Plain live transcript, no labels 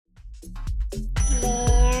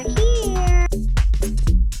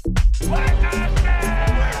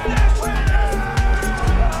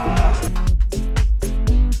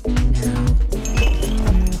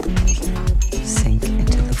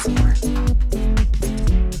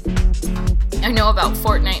I know about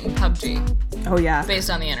Fortnite and PUBG. Oh, yeah. Based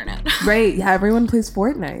on the internet. Right. Yeah, everyone plays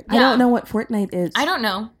Fortnite. Yeah. I don't know what Fortnite is. I don't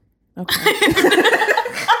know. Okay.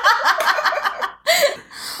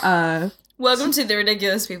 Welcome to the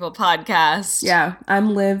Ridiculous People podcast. Yeah,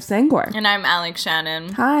 I'm Liv Sangor. And I'm Alex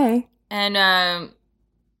Shannon. Hi. And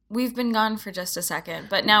we've been gone for just a second,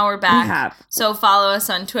 but now we're back. We have. So follow us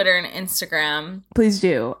on Twitter and Instagram. Please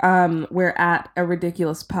do. We're at A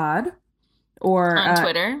Ridiculous Pod. Or on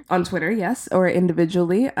Twitter. On Twitter, yes. Or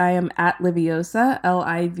individually. I am at Liviosa,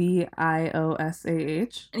 Liviosah.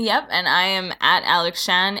 Yep, and I am at Alex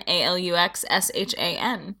Shan,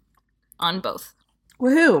 ALUXSHAN. On both.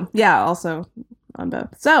 Woohoo. Yeah, also on both.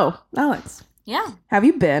 So, Alex. Yeah. Have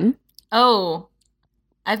you been? Oh,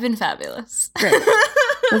 I've been fabulous. Great.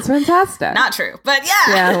 That's fantastic. Not true, but yeah.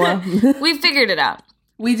 Yeah, well. We've figured it out.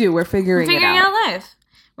 We do. We're figuring it out. Out life.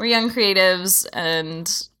 We're young creatives,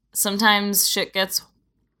 and sometimes shit gets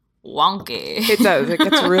wonky. It does. It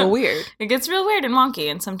gets real weird. It gets real weird and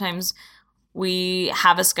wonky, and sometimes we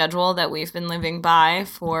have a schedule that we've been living by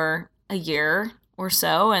for a year or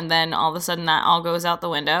so, and then all of a sudden that all goes out the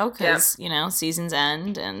window because, you know, seasons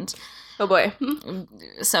end, and oh boy,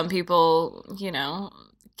 some people, you know,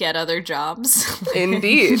 get other jobs.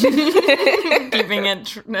 Indeed. Keeping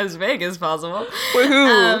it as vague as possible.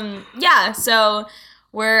 Woohoo. Yeah, so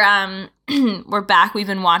we're back. We've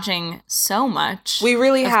been watching so much. We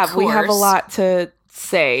really have. We have a lot to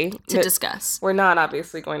say. To discuss. We're not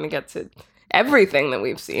obviously going to get to everything that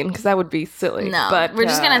we've seen because that would be silly. No, but we're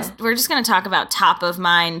just gonna talk about top of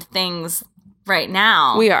mind things right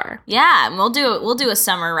now. We are. Yeah, and we'll do a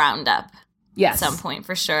summer roundup. Yes. At some point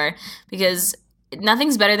for sure, because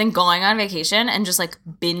nothing's better than going on vacation and just like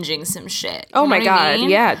binging some shit. Oh my God. I mean?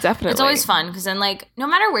 Yeah, definitely. It's always fun because then like no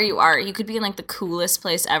matter where you are, you could be in like the coolest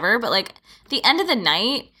place ever, but like at the end of the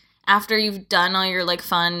night after you've done all your like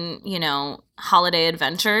fun, you know, holiday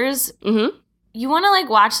adventures, you want to like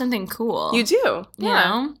watch something cool. You do. You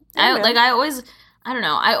know? I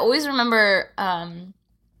always remember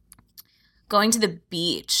going to the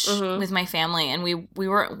beach with my family, and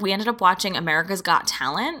we ended up watching America's Got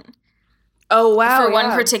Talent. Oh, wow. For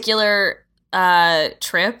one particular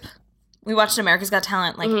trip, we watched America's Got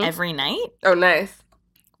Talent like every night. Oh, nice.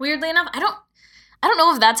 Weirdly enough, I don't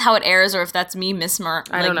know if that's how it airs or if that's me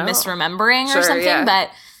misremembering or something, but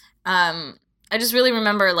I just really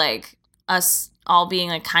remember like us all being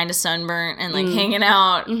like kind of sunburnt and like hanging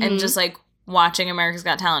out and just like watching America's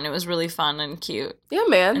Got Talent. It was really fun and cute. Yeah,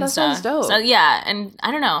 man. That sounds dope. So yeah, and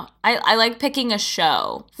I don't know. I like picking a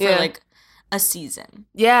show for like a season.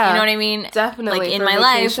 Yeah. You know what I mean? Definitely. Like in my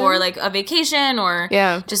life or like a vacation or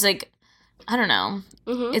just like, I don't know.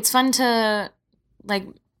 It's fun to like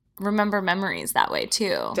remember memories that way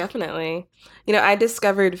too. Definitely. You know, I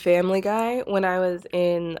discovered Family Guy when I was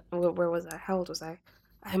in, where was I? How old was I?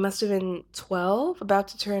 I must have been 12, about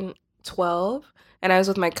to turn 12. And I was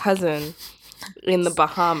with my cousin in the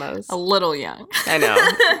Bahamas. A little young. I know.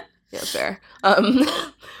 Yeah, fair.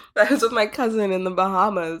 I was with my cousin in the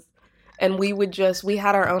Bahamas. And we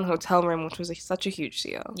had our own hotel room, which was such a huge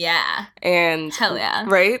deal. Yeah. And hell yeah.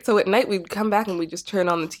 Right? So at night we'd come back and we'd just turn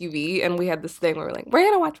on the TV, and we had this thing where we're like, we're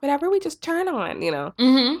going to watch whatever we just turn on, you know?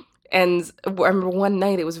 And I remember one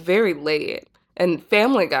night it was very late, and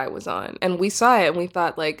Family Guy was on. And we saw it and we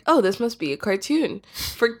thought like, oh, this must be a cartoon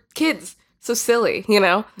for kids. So silly, you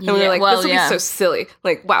know? And we were like, this will be so silly.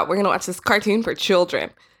 Like, wow, we're going to watch this cartoon for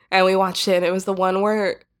children. And we watched it, and it was the one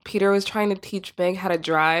where Peter was trying to teach Meg how to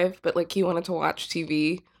drive, but, like, he wanted to watch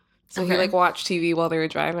TV. So he, like, watched TV while they were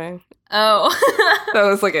driving. Oh. That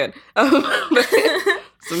was, like, it.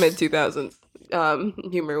 It's the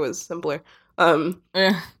mid-2000s. Humor was simpler.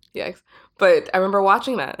 Yikes. But I remember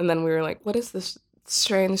watching that, and then we were like, what is this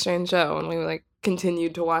strange show? And we, like,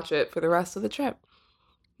 continued to watch it for the rest of the trip.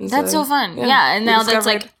 And that's so fun. Yeah, and now that's,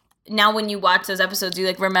 like... Now, when you watch those episodes, you,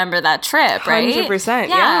 like, remember that trip, right? 100%,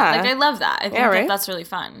 yeah. Like, I love that. I think that's really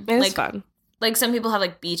fun. It is fun. Like, some people have,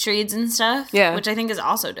 like, beach reads and stuff. Yeah. Which I think is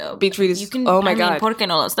also dope. Beach read is, God. ¿Por qué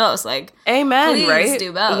no los dos? Like, amen, please right?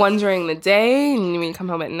 do both. One during the day, and when you come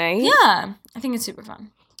home at night. Yeah. I think it's super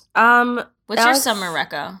fun. What's your summer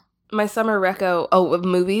reco? My summer reco,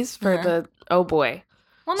 movies for the, oh, boy.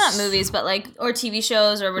 Well, not movies, but, like, or TV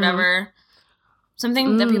shows or whatever.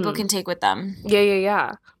 Something that people can take with them.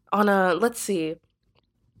 Yeah. Let's see.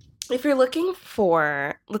 If you're looking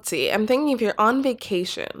for, I'm thinking if you're on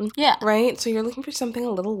vacation. Yeah. Right? So you're looking for something a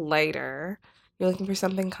little lighter. You're looking for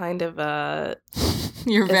something kind of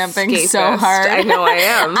You're vamping escapist. So hard. I know I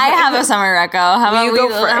am. I have a summer reco. How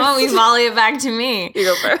about we volley it back to me? You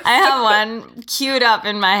go first. I have one queued up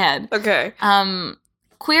in my head. Okay.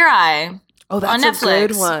 Queer Eye. Oh, that's on Netflix. a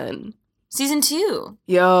good one. Season 2.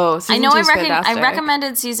 Yo, season 2 is fantastic. I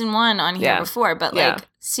recommended season 1 on here before, but like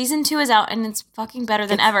season 2 is out and it's fucking better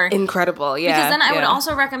than ever. Incredible, yeah. Because then I would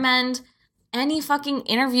also recommend any fucking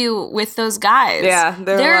interview with those guys. Yeah,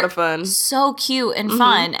 they're a lot of fun. So cute and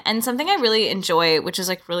fun. And something I really enjoy, which is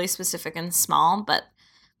like really specific and small, but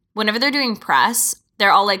whenever they're doing press,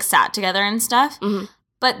 they're all like sat together and stuff.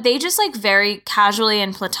 But they just like very casually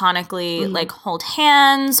and platonically like hold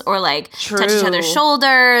hands or like touch each other's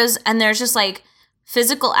shoulders. And there's just like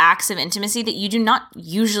physical acts of intimacy that you do not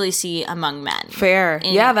usually see among men. Fair.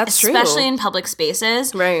 Yeah, that's true. Especially in public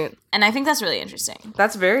spaces. Right. And I think that's really interesting.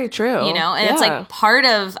 That's very true. You know, and it's like part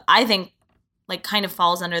of, I think, like kind of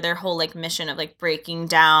falls under their whole like mission of like breaking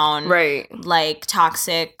down like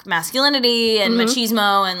toxic masculinity and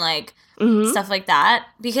machismo and like stuff like that.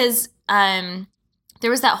 Because there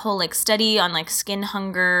was that whole like study on like skin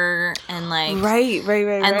hunger and like and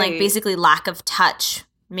like basically lack of touch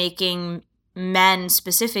making men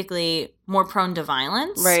specifically more prone to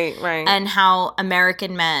violence. Right. And how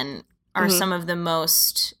American men are some of the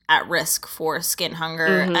most at risk for skin hunger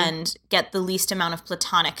and get the least amount of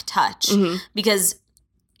platonic touch because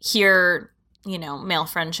here, you know, male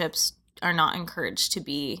friendships are not encouraged to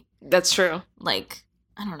be. That's true. Like,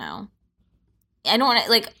 I don't know. I don't want to,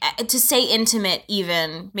 like, to say intimate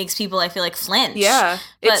even makes people, I feel like, flinch. Yeah,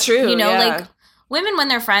 but, it's true. You know, like, women, when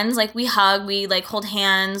they're friends, like, we hug, we, like, hold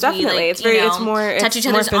hands. Definitely. We, like, it's very, it's more, touch each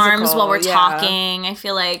other's arms while we're talking. I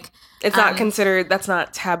feel like. It's not considered, that's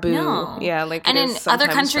not taboo. No. Yeah, like, and in other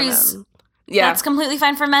countries, that's completely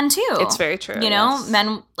fine for men, too. It's very true. You know,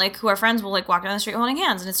 men, like, who are friends will, like, walk down the street holding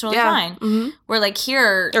hands, and it's totally fine. Where, like,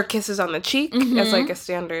 here. Or kisses on the cheek as, like, a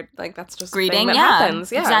standard, like, that's just greeting. A thing that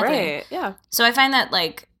happens. Yeah, exactly. Right. Yeah. So I find that,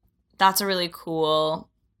 like, that's a really cool,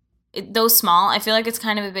 though small, I feel like it's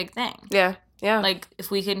kind of a big thing. Yeah. Yeah. Like,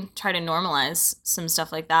 if we can try to normalize some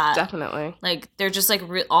stuff like that. Definitely. Like, they're just, like,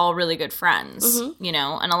 all really good friends, you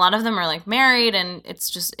know? And a lot of them are, like, married, and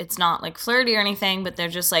it's not, like, flirty or anything, but they're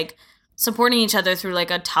just, like, supporting each other through,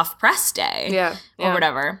 like, a tough press day. Yeah. Or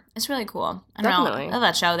whatever. It's really cool. I don't know. I love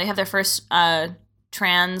that show. They have their first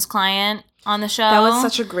trans client on the show. That was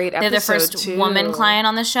such a great episode, they have their first woman client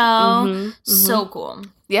on the show. So cool.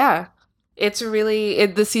 Yeah. It's really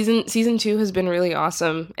the season 2 has been really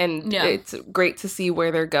awesome, and it's great to see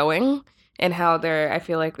where they're going and how I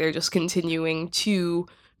feel like they're just continuing to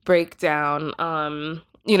break down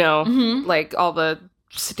you know, like all the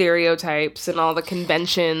stereotypes and all the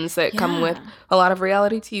conventions that come with a lot of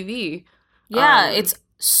reality TV. Yeah, it's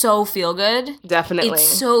so feel good. Definitely.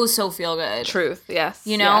 It's so feel good. Truth, yes.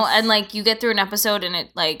 You know, and like you get through an episode and it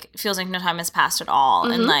like feels like no time has passed at all,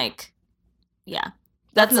 and like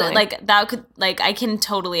that's like that could like I can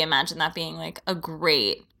totally imagine that being like a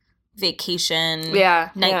great vacation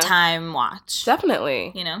nighttime watch.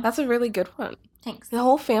 Definitely. You know? That's a really good one. Thanks. The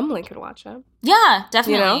whole family could watch it. Yeah,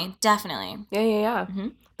 definitely. You know? Definitely. Yeah.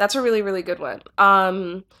 That's a really, really good one.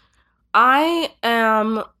 I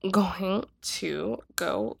am going to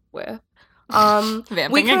go with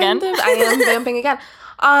vamping again. I am vamping again.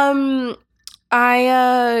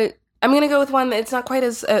 I'm going to go with one that's not quite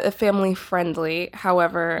as family friendly.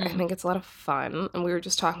 However, I think it's a lot of fun. And we were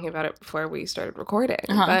just talking about it before we started recording.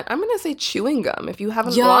 But I'm going to say chewing gum if you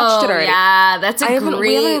haven't watched it already. Yeah, that's a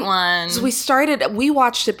great one. So we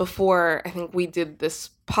watched it before I think we did this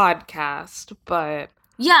podcast, but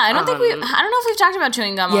yeah, I don't know if we've talked about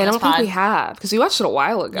chewing gum on this pod. Yeah, I don't think we have, because we watched it a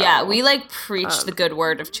while ago. Yeah, we like preached the good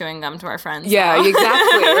word of chewing gum to our friends. Yeah,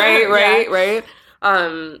 exactly. Right.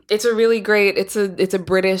 It's a really great, it's a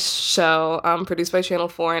British show produced by Channel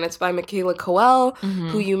 4, and it's by Michaela Coel,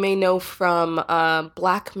 who you may know from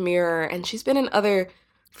Black Mirror, and she's been in other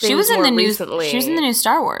things She was in the new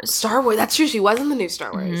Star Wars. Star Wars, that's true, she was in the new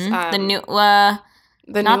Star Wars. Not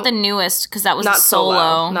the newest, because that was not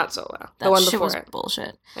Solo. Not Solo. That the one shit before was it.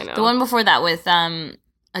 Bullshit. I know. The one before that with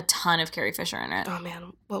a ton of Carrie Fisher in it. Oh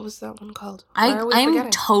man, what was that one called? I'm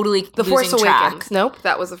totally The Force losing track. Awakens. Nope,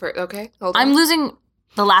 that was the first. Okay, hold on. I'm losing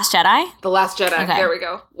The Last Jedi. The Last Jedi. Okay. There we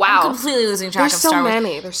go. Wow, I'm completely losing track of Star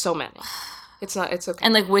Wars. There's so many. It's okay.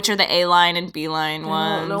 And like, which are the A-line and B-line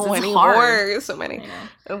ones? No, it's anymore. Hard. So many.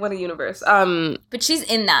 What a universe. But she's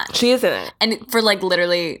in that. She is in it, and for like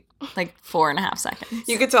literally like 4.5 seconds.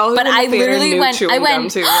 You could tell. But I literally went. Too.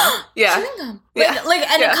 Yeah. Chewing gum.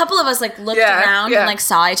 And a couple of us like looked around and like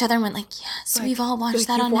saw each other and went like, yes, we've all watched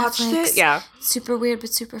that on Netflix. It? Yeah. Super weird,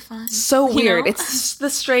 but super fun. So weird. Know? It's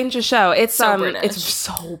the strangest show. It's British. It's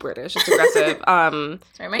so British. It's aggressive.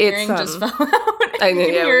 Sorry, my hearing just fell out. I know.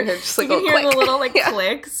 You can hear the little like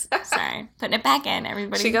clicks. Sorry, putting it back in.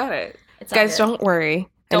 Everybody. She got it. It's Guys, don't worry.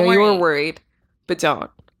 I know you were worried, but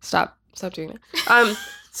don't stop doing it.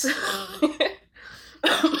 So,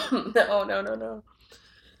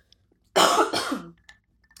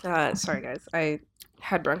 no. Sorry, guys. I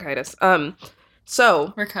had bronchitis.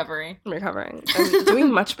 So recovering. I'm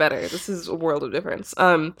doing much better. This is a world of difference.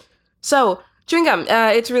 So Chewing Gum.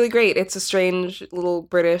 It's really great. It's a strange little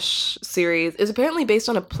British series. It's apparently based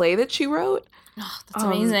on a play that she wrote. Oh, that's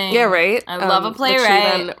amazing. Yeah, right. I love a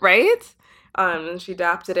playwright. Right? And she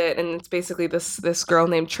adapted it, and it's basically this girl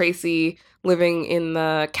named Tracy living in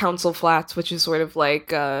the council flats, which is sort of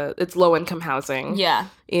like it's low income housing. Yeah.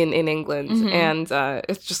 In England, and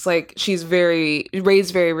it's just like she's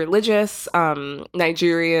raised very religious,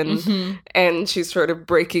 Nigerian, and she's sort of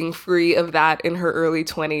breaking free of that in her early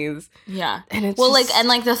 20s. Yeah, and it's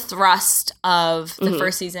like the thrust of the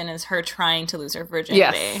first season is her trying to lose her virginity.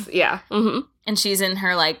 Yes, yeah, and she's in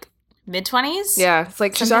her like mid-20s. Yeah, it's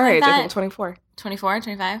like she's our age. I think 24,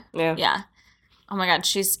 25. Yeah. Oh my god,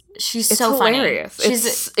 she's it's so hilarious. Funny.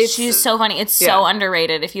 She's so funny. It's so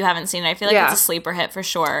underrated if you haven't seen it. I feel like it's a sleeper hit for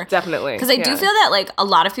sure. Definitely. Because I do feel that like a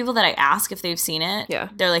lot of people that I ask if they've seen it,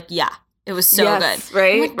 they're like, yeah. It was so good.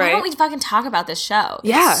 Right, like, why don't we fucking talk about this show?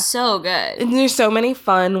 Yeah. It's so good. And there's so many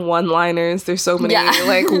fun one-liners. There's so many,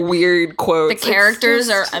 like, weird quotes. The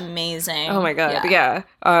characters are amazing. Oh, my God. Yeah.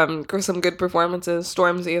 Some good performances.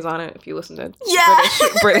 Stormzy is on it, if you listen to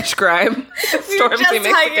British Crime. Stormzy makes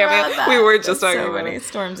a cameo. We were just talking about it.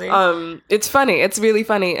 Stormzy. It's funny. It's really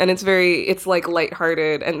funny. And it's like,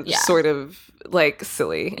 lighthearted and sort of, like,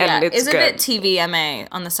 silly. And it's good. It's a bit TVMA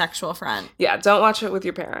on the sexual front. Yeah, don't watch it with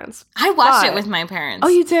your parents. I watched it with my parents. Oh,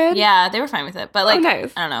 you did? Yeah, they were fine with it. But, like,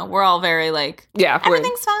 nice. I don't know. We're all very, like,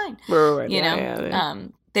 everything's fine. You know?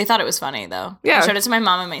 They thought it was funny, though. Yeah. I showed it to my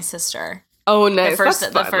mom and my sister. Oh, nice. The first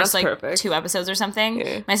That's like, perfect. 2 episodes or something.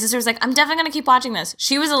 Yeah. My sister was like, I'm definitely going to keep watching this.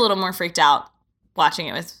 She was a little more freaked out watching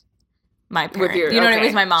it with my parents. You know what I mean?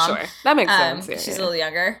 With my mom. Sure. That makes sense. Yeah, she's a little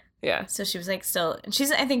younger. Yeah. So she was, like, still... And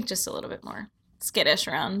she's, I think, just a little bit more skittish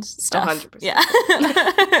around stuff. 100%. Yeah.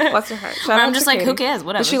 Bless her heart. I'm just like, Katie. Who cares?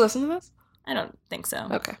 Whatever. Does she listen to this? I don't think so.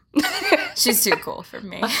 Okay. She's too cool for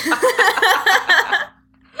me.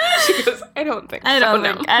 She goes, I don't think I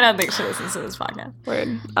don't think she listens to this podcast.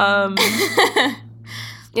 Word.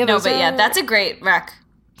 That's a great rec.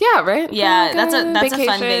 Yeah, right? Yeah, that's a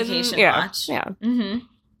fun vacation watch. Yeah. Mm-hmm.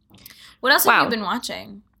 What else have you been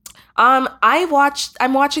watching? I'm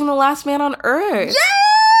watching The Last Man on Earth.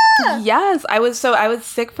 Yeah! Yes. I was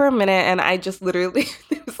sick for a minute, and I just literally,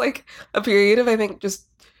 it was like a period of, I think, just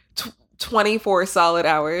 24 solid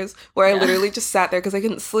hours where I literally just sat there because I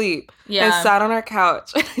couldn't sleep. Yeah. I sat on our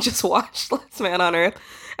couch and I just watched Last Man on Earth,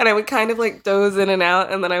 and I would kind of like doze in and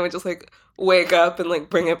out, and then I would just like wake up and like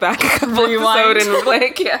bring it back a couple episode and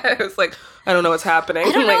like it was like I don't know what's happening.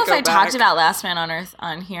 I don't know like, if I talked about Last Man on Earth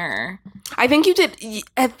on here. I think you did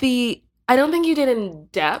I don't think you did in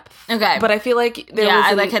depth. Okay. But I feel like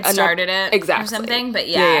I like had started it exactly. or something. But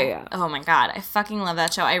yeah. Oh my God. I fucking love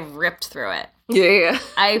that show. I ripped through it. Yeah.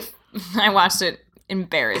 I watched it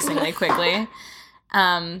embarrassingly quickly.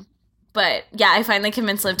 But yeah, I finally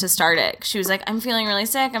convinced Liv to start it. She was like, I'm feeling really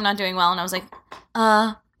sick. I'm not doing well. And I was like,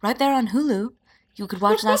 right there on Hulu, you could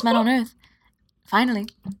watch Last Man on Earth. Finally.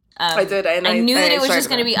 I did. And I knew that it was just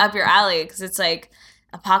going to be up your alley because it's like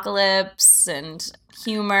apocalypse and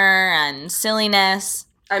humor and silliness.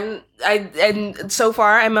 And so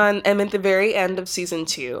far I'm at the very end of season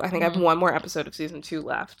 2. I think I have one more episode of season 2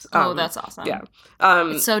 left. That's awesome. Yeah.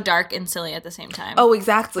 It's so dark and silly at the same time. Oh,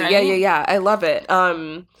 exactly. Right? Yeah. I love it.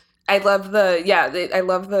 I love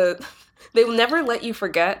they will never let you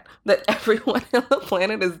forget that everyone on the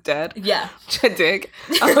planet is dead. Yeah. Which I dig.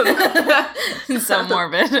 So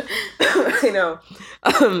morbid. I know.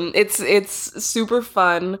 It's super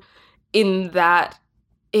fun in that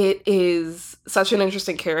it is such an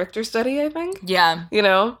interesting character study, I think. Yeah. You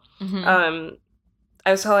know? Mm-hmm.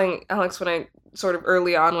 I was telling Alex when I sort of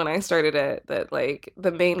early on when I started it that like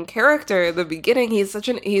the main character at the beginning,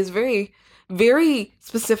 he's very, very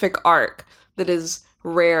specific arc that is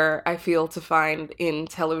rare, I feel, to find in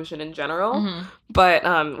television in general. Mm-hmm.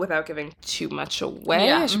 But without giving too much away,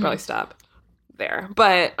 I should probably stop there.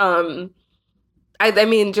 But I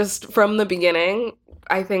mean, just from the beginning,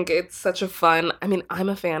 I think it's such a fun... I mean, I'm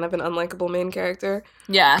a fan of an unlikable main character.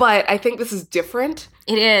 Yeah. But I think this is different.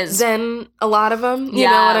 It is. Than a lot of them. You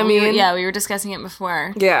know what I mean? We were discussing it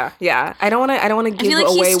before. Yeah. I don't want to give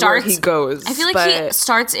away where he goes. I feel like he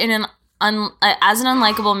starts in as an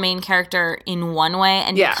unlikable main character in one way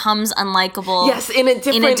and becomes unlikable in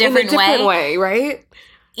a different way, right?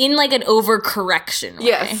 In like an overcorrection way.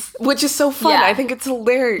 Yes, which is so fun. I think it's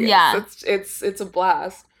hilarious. Yeah. It's a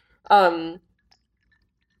blast.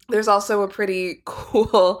 There's also a pretty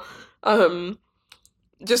cool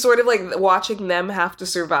just sort of like watching them have to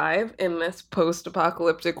survive in this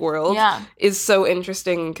post-apocalyptic world is so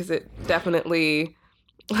interesting because it definitely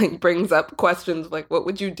like brings up questions like, what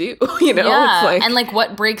would you do? You know? Yeah. It's like, and like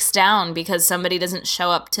what breaks down because somebody doesn't show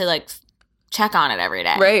up to like check on it every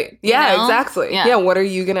day. Right. Yeah, you know? Exactly. Yeah. What are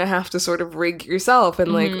you going to have to sort of rig yourself?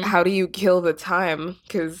 And like, how do you kill the time?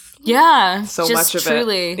 Because so much of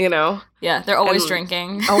it, you know? Yeah, they're always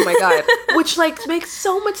drinking. Oh my God. Which like makes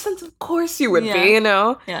so much sense. Of course you would be, you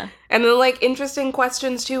know? Yeah. And then like interesting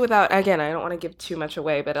questions too without, again, I don't want to give too much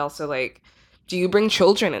away, but also like, do you bring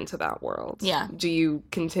children into that world? Yeah. Do you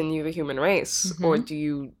continue the human race? Or do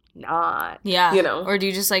you not? Yeah. You know? Or do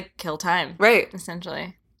you just like kill time? Right.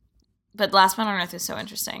 Essentially. But Last Man on Earth is so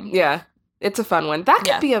interesting. Yeah. It's a fun one. That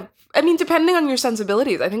could be I mean, depending on your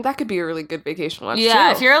sensibilities, I think that could be a really good vacation watch, too.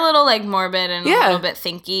 If you're a little, like, morbid and a little bit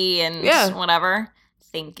thinky and whatever.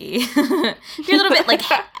 Thinky. If you're a little bit, like,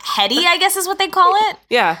 heady, I guess is what they call it.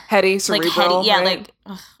 Yeah, heady, cerebral. Like, heady, right? like,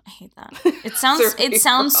 ugh, I hate that. It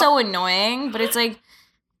sounds so annoying, but it's like,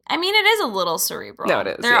 I mean, it is a little cerebral. No, it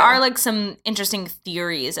is. There are like some interesting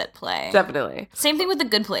theories at play. Definitely. Same thing with The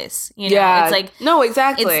Good Place. You know, it's like no,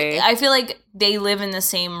 exactly. I feel like they live in the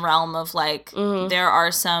same realm of like there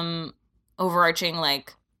are some overarching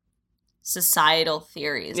like societal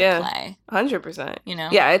theories at play. 100%. You know?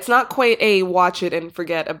 Yeah, it's not quite a watch it and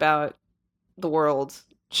forget about the world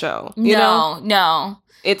show. You know? No.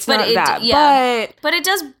 It's not that. But it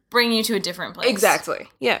does bring you to a different place. Exactly.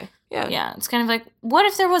 Yeah. Yeah, it's kind of like, what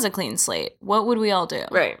if there was a clean slate? What would we all do?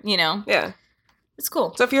 Right. You know? Yeah. It's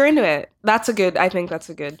cool. So if you're into it, I think that's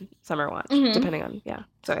a good summer watch, depending on,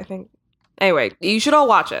 So I think, anyway, you should all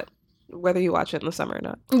watch it, whether you watch it in the summer or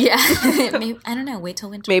not. Yeah. Maybe, I don't know, wait till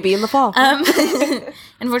winter. Maybe in the fall.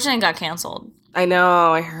 Unfortunately, it got canceled. I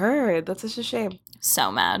know, I heard. That's such a shame.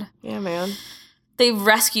 So mad. Yeah, man. They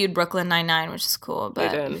rescued Brooklyn Nine-Nine, which is cool,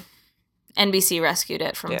 but... They did. NBC rescued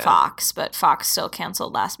it from Fox, but Fox still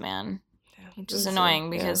canceled Last Man, which is annoying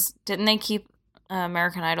because didn't they keep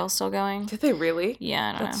American Idol still going? Did they really? Yeah,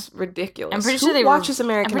 I don't know. That's ridiculous. I'm pretty sure they watches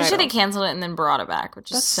American Idol? I'm pretty sure they canceled it and then brought it back, which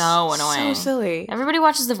is so annoying. So silly. Everybody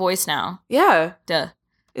watches The Voice now. Yeah. Duh.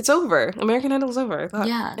 It's over. American Idol's over. I thought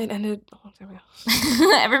it ended a long time ago.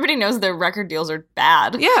 Everybody knows their record deals are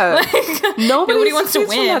bad. Yeah. Like, nobody wants to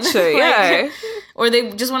win. That shit. Yeah. Or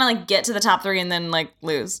they just want to like get to the top 3 and then like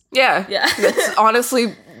lose. Yeah. That's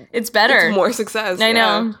honestly, it's better. It's more success. I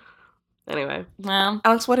know. Anyway. Well,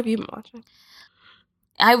 Alex, what have you been watching?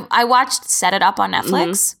 I watched Set It Up on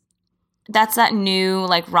Netflix. That's that new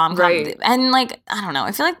like rom-com. Right. And like, I don't know.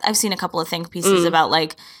 I feel like I've seen a couple of think pieces about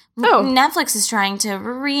like, Netflix is trying to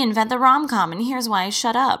reinvent the rom-com and here's why,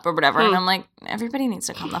 shut up or whatever. And I'm like, everybody needs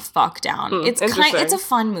to calm the fuck down. It's a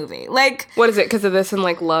fun movie. Like, what is it? Because of this and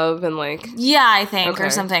like love and like, I think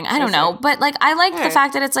or something. I don't know. But like, I like the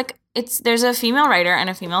fact that it's like, there's a female writer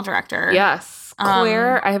and a female director. Yes.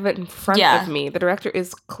 Claire, I have it in front of me. The director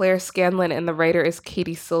is Claire Scanlon and the writer is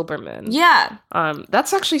Katie Silberman. Yeah.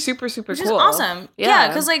 That's actually super, super Which cool. Which is awesome. Yeah.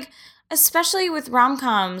 Because like, especially with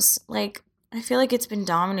rom-coms, like, I feel like it's been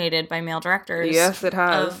dominated by male directors. Yes, it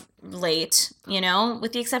has. Of late, you know,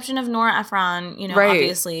 with the exception of Nora Ephron, you know,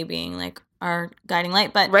 obviously being like our guiding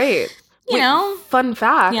light. But, you know. Fun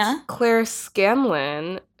fact, Claire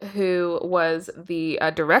Scanlon, who was the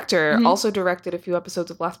director, also directed a few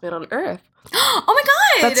episodes of Last Man on Earth. Oh my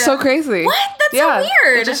God. That's so crazy. What? That's so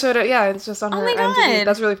weird. It just showed it. Yeah, it's just on her my God. IMDb.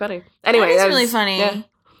 That's really funny. Anyway. That is really funny. Yeah.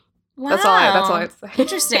 Wow. That's all I have to say.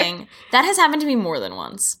 Interesting. That has happened to me more than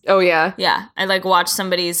once. Oh, yeah? Yeah. I, like, watch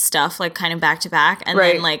somebody's stuff, like, kind of back to back, and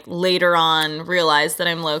then, like, later on realize that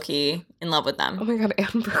I'm low-key in love with them. Oh, my God.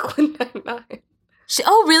 And Brooklyn Nine-Nine.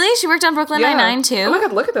 Oh, really? She worked on Brooklyn Nine-Nine, too? Oh, my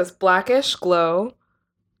God. Look at this. Blackish, Glow.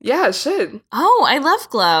 Yeah, shit. Oh, I love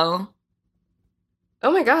Glow.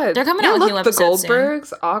 Oh, my God. They're coming out with new episodes The Goldbergs,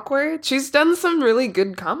 soon. Awkward. She's done some really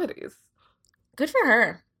good comedies. Good for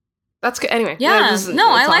her. That's good. Anyway. Yeah.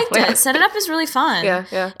 I liked it. Set It Up is really fun.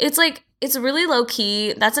 Yeah. It's like, it's really low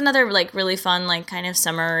key. That's another like really fun, like kind of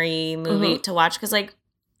summery movie to watch. Cause like,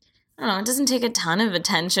 I don't know, it doesn't take a ton of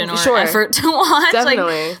attention or effort to watch.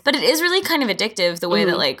 Definitely. Like, but it is really kind of addictive the way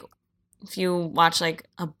that like, if you watch like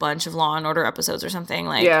a bunch of Law and Order episodes or something,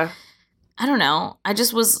 like, I don't know. I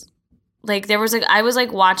just was like, I was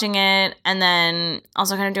like watching it and then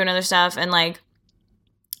also kind of doing other stuff. And like,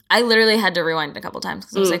 I literally had to rewind it a couple times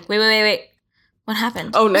because I was like, wait. What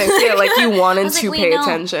happened? Oh, nice. Yeah, like you wanted to pay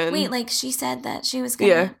attention. Wait, like she said that she was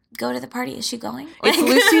going to go to the party. Is she going? It's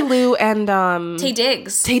Lucy Liu and... Taye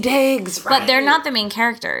Diggs. Taye Diggs, right. But they're not the main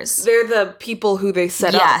characters. They're the people who they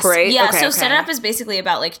set up, right? Yeah, okay. Set It Up is basically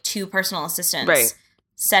about like two personal assistants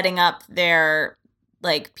setting up their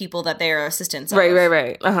like people that they are assistants of.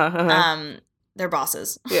 Right. Their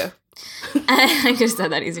bosses. Yeah. I could have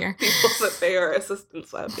said that easier. People that they are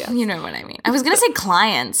assistants of, yeah. You know what I mean. I was going to say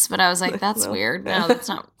clients, but I was like, that's weird. No, that's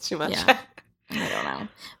not. Too much. Yeah. I don't know.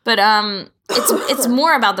 But it's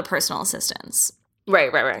more about the personal assistants.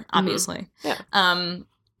 Right. Obviously. Yeah.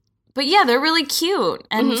 But yeah, they're really cute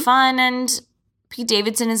and fun, and Pete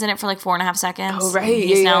Davidson is in it for like 4.5 seconds. Oh, right.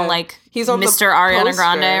 He's now like he's on Mr. Ariana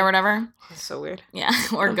Grande or whatever. That's so weird. Yeah,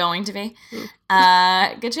 or going to be.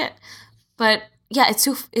 Good shit. But yeah,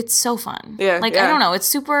 it's so fun. Yeah. Like, I don't know. It's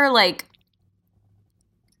super like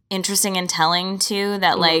interesting and telling too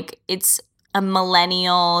that like it's a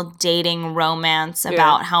millennial dating romance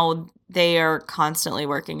about how they are constantly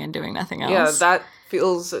working and doing nothing else. Yeah, that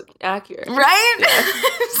feels accurate. Right? Yeah.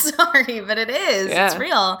 Sorry, but it is. Yeah. It's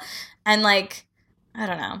real. And like, I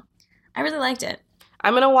don't know. I really liked it.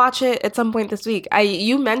 I'm going to watch it at some point this week.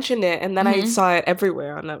 You mentioned it, and then I saw it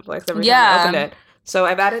everywhere on Netflix every time I opened it. So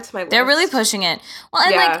I've added it to my list. They're really pushing it. Well,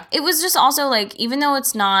 and like, it was just also like, even though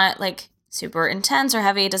it's not like super intense or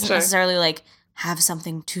heavy, it doesn't necessarily like have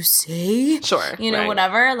something to say. Sure. You know,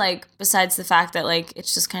 whatever. Like, besides the fact that like,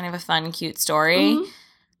 it's just kind of a fun, cute story.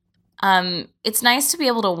 It's nice to be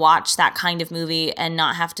able to watch that kind of movie and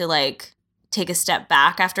not have to like take a step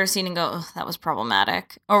back after a scene and go, oh, that was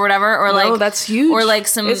problematic or whatever. Or like, that's huge. Or like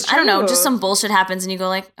some, I don't know, just some bullshit happens and you go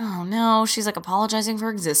like, oh no, she's like apologizing for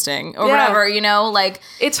existing or whatever, you know, like.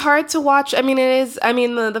 It's hard to watch. I mean, it is,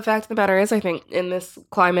 the fact of the matter is, I think in this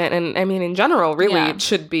climate and I mean, in general, really, it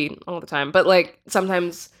should be all the time. But like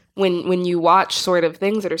sometimes when you watch sort of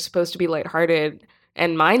things that are supposed to be lighthearted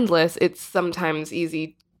and mindless, it's sometimes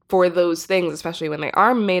easy for those things, especially when they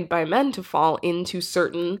are made by men, to fall into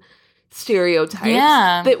certain stereotypes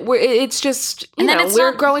that it's just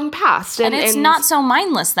we're growing past and it's not so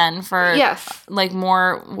mindless then for like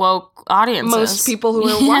more woke audiences. Most people who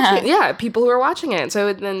are watching people who are watching it.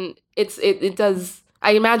 So then it does,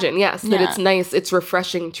 I imagine, that it's nice, it's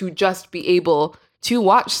refreshing to just be able to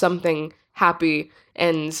watch something happy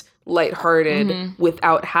and lighthearted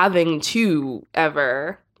without having to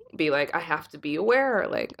ever be like, I have to be aware, or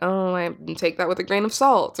like, oh, I take that with a grain of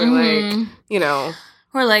salt, or like, you know.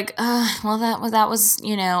 Or like, well, that was,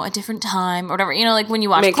 you know, a different time or whatever. You know, like when you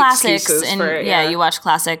watch classics and you watch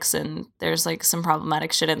classics and there's like some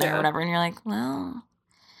problematic shit in there or whatever. And you're like, well,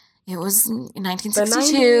 it was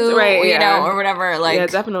 1962, you know, or whatever. Like, yeah,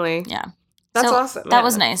 definitely. Yeah. That's awesome. That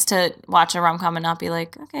was nice to watch a rom-com and not be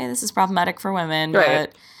like, okay, this is problematic for women. Right.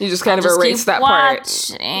 But you just kind of erase that part.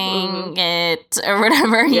 Watching it or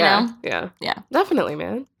whatever, you know? Yeah. Definitely,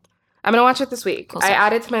 man. I'm going to watch it this week. Cool. I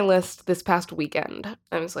added to my list this past weekend.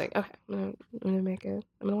 I was like, okay, I'm gonna make it.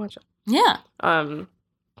 I'm going to watch it. Yeah. But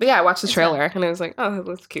yeah, I watched the trailer and I was like, oh,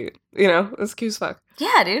 that's cute. You know, it's cute as fuck.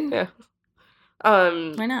 Yeah, dude. Yeah.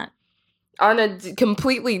 Why not? On a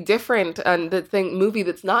completely different movie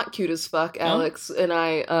that's not cute as fuck, Alex and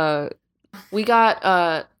I, we got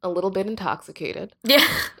a little bit intoxicated. Yeah.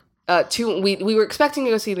 We were expecting to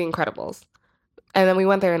go see The Incredibles. And then we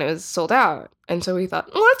went there and it was sold out. And so we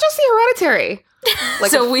thought, well, let's just see Hereditary.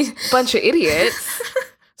 Like bunch of idiots.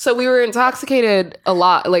 So we were intoxicated a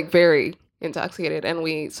lot, like very intoxicated. And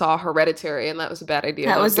we saw Hereditary and that was a bad idea.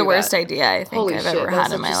 That was the worst idea I think I've ever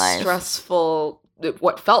had in my life. Stressful,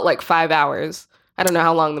 what felt like 5 hours. I don't know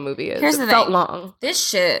how long the movie is. Here's the thing. Felt long. This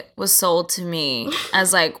shit was sold to me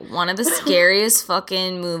as like one of the scariest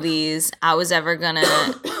fucking movies I was ever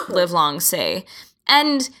gonna live long say.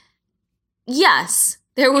 And yes,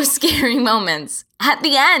 there were scary moments at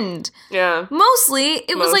the end. Yeah. Mostly,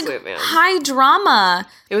 it was like high drama.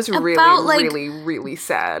 It was really, like, really, really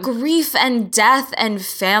sad. Grief and death and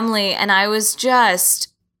family. And I was just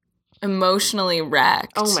emotionally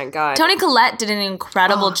wrecked. Oh my God. Toni Collette did an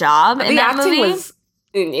incredible job in that movie. The acting was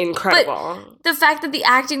incredible. But the fact that the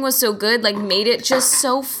acting was so good, like, made it just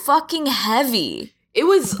so fucking heavy. It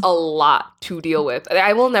was a lot to deal with.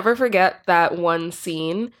 I will never forget that one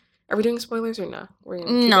scene. Are we doing spoilers or no?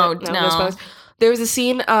 No. There was a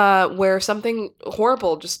scene where something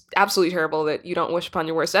horrible, just absolutely terrible, that you don't wish upon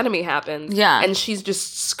your worst enemy happens. Yeah. And she's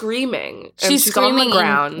just screaming. She's screaming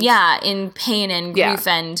on the ground. In pain and grief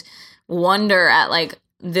and wonder at, like,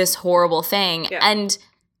 this horrible thing. Yeah. And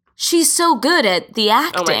she's so good at the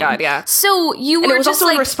acting. Oh my God, yeah. So you were just, and it was also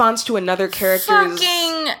like, in response to another character's...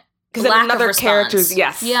 fucking because another character's...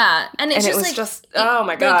 Yes. Yeah. And it was like... just... Oh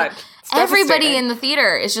my God. Everybody in the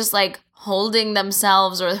theater is just, like, holding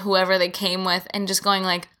themselves or whoever they came with and just going,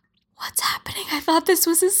 like, what's happening? I thought this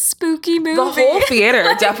was a spooky movie. The whole theater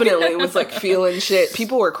definitely was, like, feeling shit.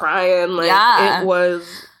 People were crying. Like, it was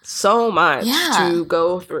so much to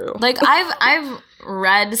go through. Like, I've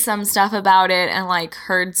read some stuff about it and, like,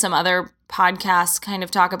 heard some other podcasts kind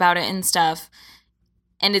of talk about it and stuff.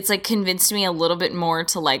 And it's, like, convinced me a little bit more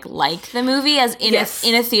to, like the movie as in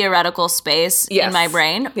a theoretical space in my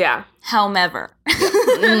brain. Yeah. However.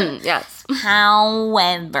 Yes.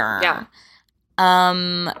 However.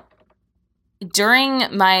 Yeah.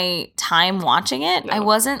 During my time watching it, I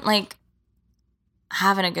wasn't, like,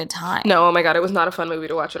 having a good time. No, oh my God, it was not a fun movie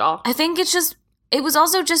to watch at all. I think it was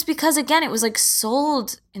also just because, again, it was, like,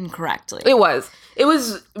 sold incorrectly. It was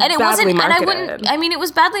badly marketed. It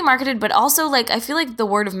was badly marketed, but also, like, I feel like the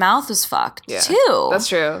word of mouth was fucked, too. That's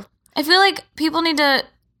true. I feel like people need to,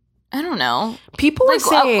 I don't know. People were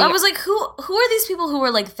saying... I was like, who are these people who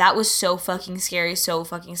were like, that was so fucking scary,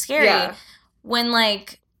 Yeah. When,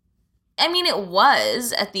 like... I mean, it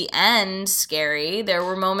was, at the end, scary. There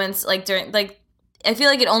were moments, like, during... Like, I feel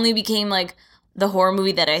like it only became, like, the horror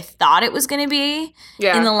movie that I thought it was going to be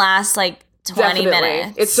in the last, like, 20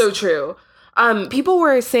 minutes. It's so true. People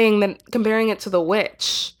were saying that, comparing it to The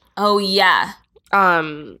Witch. Oh, yeah.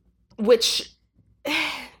 Which...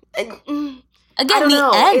 Again,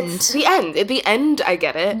 the end. It's the end. At the end, I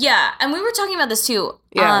get it. Yeah, and we were talking about this, too.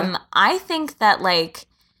 Yeah. I think that, like,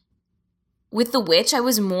 with The Witch, I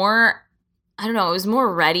was more... I don't know, I was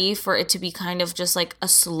more ready for it to be kind of just like a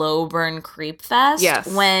slow burn creep fest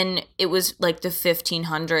when it was like the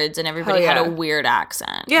 1500s and everybody had a weird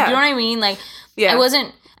accent. Yeah. You know what I mean? Like, I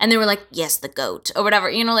wasn't, and they were like, yes, the goat or whatever,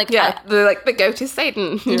 you know, like. Yeah, they're like, the goat is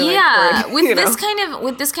Satan. Yeah, like, with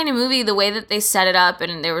this kind of movie, the way that they set it up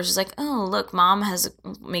and they were just like, oh, look, mom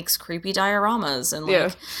makes creepy dioramas and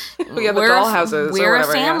like. We have the dollhouses We're or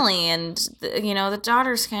whatever, a family and, the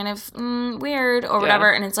daughter's kind of weird or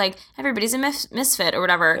whatever. And it's like, everybody's a misfit or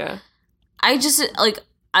whatever. Yeah. I just, like,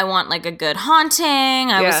 I want, like, a good haunting.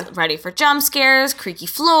 I was ready for jump scares, creaky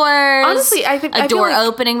floors. Honestly, I think... A door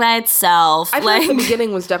opening by itself. I feel like the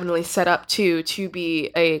beginning was definitely set up, to be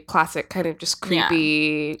a classic kind of just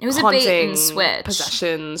creepy, it was haunting, a bait and switch.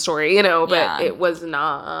 Possession story, but it was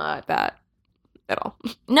not that at all.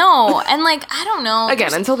 No, and, like, I don't know.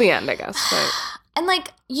 Again, until the end, I guess. But. And, like,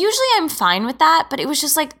 usually I'm fine with that, but it was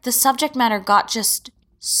just, like, the subject matter got just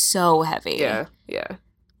so heavy. Yeah.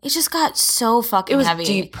 It just got so fucking heavy.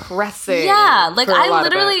 It was depressing. Yeah, like, I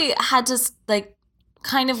literally had to, like,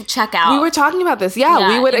 kind of check out. We were talking about this. Yeah,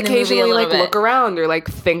 we would occasionally, like, look around or, like,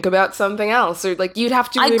 think about something else. Or, like, you'd have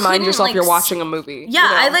to remind yourself, like, you're watching a movie. Yeah,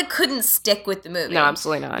 I, like, couldn't stick with the movie. No,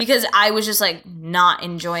 absolutely not. Because I was just, like, not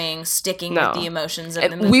enjoying sticking with the emotions of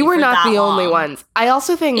the movie. We were not the only ones. I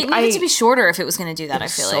also think... It needed to be shorter if it was going to do that, I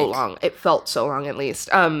feel like. So long. It felt so long, at least.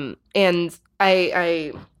 And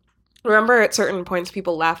I remember at certain points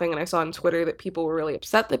people laughing, and I saw on Twitter that people were really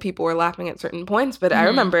upset that people were laughing at certain points, but I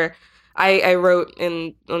remember I wrote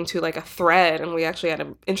onto like a thread, and we actually had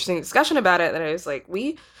an interesting discussion about it, that I was like,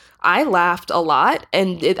 I laughed a lot,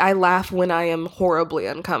 and I laugh when I am horribly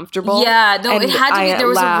uncomfortable. Yeah, no, it had to be, there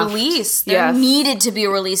was a release. There needed to be a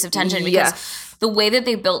release of tension, because the way that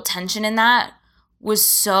they built tension in that was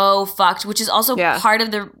so fucked, which is also part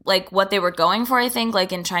of the, like, what they were going for, I think,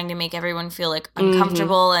 like, in trying to make everyone feel, like,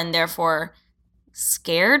 uncomfortable and therefore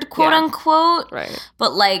scared, quote unquote. Right.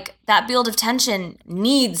 But, like, that build of tension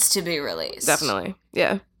needs to be released. Definitely.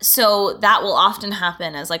 Yeah. So that will often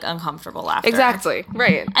happen as, like, uncomfortable laughter. Exactly.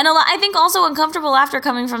 Right. And I think also uncomfortable laughter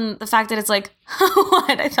coming from the fact that it's like,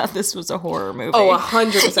 what? I thought this was a horror movie. Oh,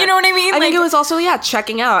 100%. You know what I mean? I think it was also,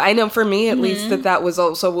 checking out. I know for me, at least, that was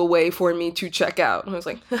also a way for me to check out. I was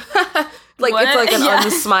like, like, what? It's like an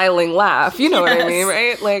unsmiling laugh. You know what I mean,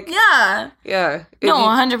 right? Like, yeah. No,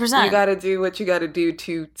 100%. You got to do what you got to do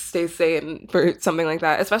to stay sane for something like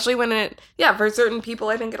that. Especially when for certain people,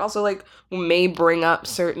 I think it also, like, may bring up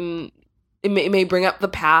it may bring up the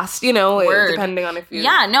past, depending on if you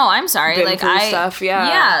I'm sorry. Like, stuff,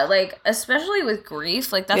 like, especially with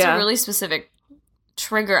grief, like, that's a really specific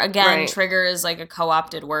trigger. Again, trigger is, like, a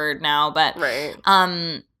co-opted word now, but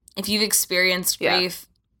if you've experienced grief,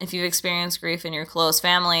 in your close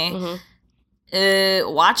family,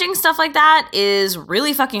 watching stuff like that is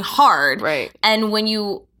really fucking hard. Right. And when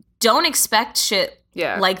you don't expect shit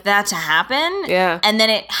like that to happen, and then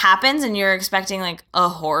it happens and you're expecting, like, a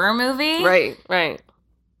horror movie, right,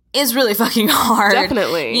 is really fucking hard.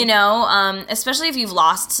 Definitely. Especially if you've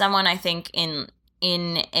lost someone, I think, in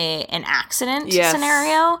an accident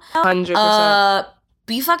scenario. 100%.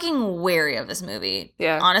 Be fucking wary of this movie.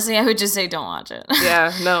 Yeah. Honestly, I would just say don't watch it.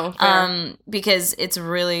 Yeah, no. Fair. Because it's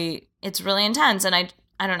really intense, and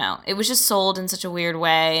I don't know. It was just sold in such a weird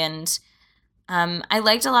way, and I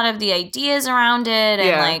liked a lot of the ideas around it,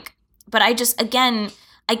 and like, but I just, again,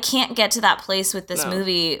 I can't get to that place with this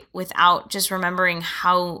movie without just remembering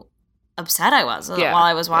how upset I was while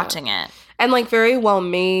I was watching it. And, like, very well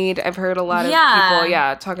made. I've heard a lot of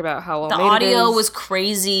people, talk about how well made it is. The audio was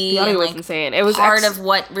crazy. The audio was insane. It was part of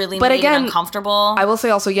what really made it uncomfortable. I will say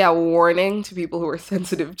also, warning to people who are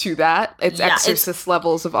sensitive to that. It's Exorcist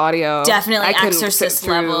levels of audio. Definitely Exorcist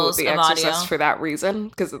levels of audio. Exorcist for that reason,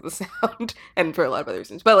 because of the sound, and for a lot of other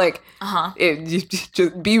reasons. But, like, you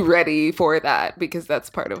just be ready for that, because that's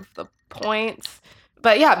part of the point.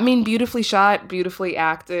 But, yeah, I mean, beautifully shot, beautifully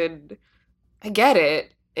acted. I get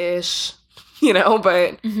it-ish.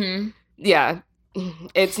 But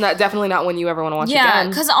it's definitely not one you ever want to watch again. Yeah,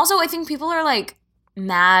 because also I think people are, like,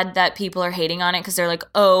 mad that people are hating on it because they're like,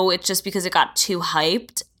 oh, it's just because it got too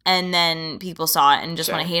hyped and then people saw it and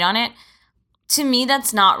just want to hate on it. To me,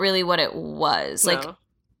 that's not really what it was. No. Like,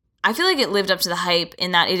 I feel like it lived up to the hype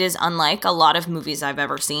in that it is unlike a lot of movies I've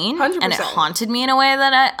ever seen. 100%. And it haunted me in a way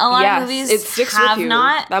that a lot of movies it sticks have with you.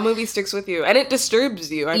 Not. That movie sticks with you. And it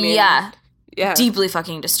disturbs you. I mean... Yeah. Deeply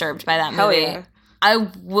fucking disturbed by that movie. Hell yeah. I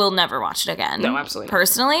will never watch it again. No, absolutely not.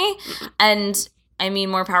 Personally. Mm-hmm. And I mean,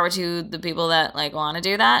 more power to the people that, like, want to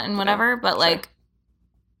do that and whatever. But, like,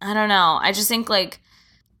 I don't know. I just think, like,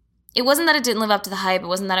 it wasn't that it didn't live up to the hype. It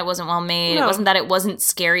wasn't that it wasn't well made. No. It wasn't that it wasn't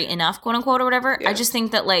scary enough, quote unquote, or whatever. Yeah. I just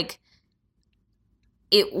think that, like,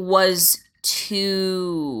 it was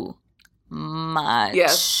too much.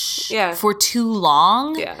 Yes. Yeah. For too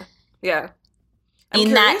long. Yeah. Yeah.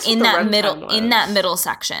 In that middle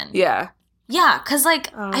section. Yeah. Yeah, because, like,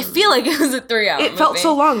 I feel like it was a 3-hour movie. It felt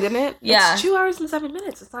so long, didn't it? Yeah. It's 2 hours and 7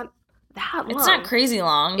 minutes. It's not that long. It's not crazy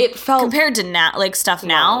long. It felt... Compared to stuff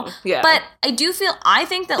now. Yeah. But I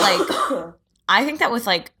think that, like, with,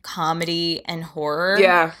 like, comedy and horror.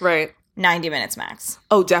 Yeah, right. 90 minutes max.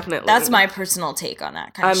 Oh, definitely. That's my personal take on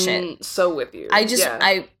that kind of shit. I'm so with you. I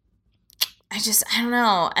don't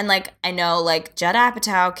know. And, like, I know, like, Judd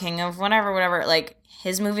Apatow, king of whatever, like,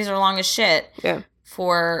 his movies are long as shit. Yeah.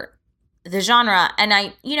 For the genre. And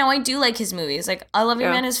I do like his movies. Like, I Love You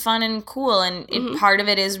Man is fun and cool. And part of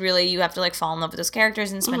it is really you have to, like, fall in love with those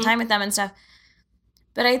characters and spend time with them and stuff.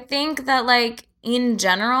 But I think that, like, in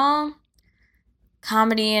general,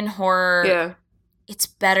 comedy and horror, it's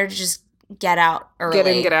better to just get out early. Get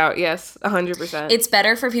in, get out. Yes, 100%. It's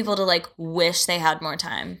better for people to, like, wish they had more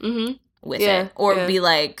time with it. Or be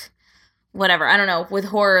like... whatever, I don't know, with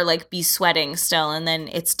horror, like, be sweating still, and then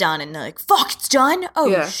it's done, and they're like, fuck, it's done?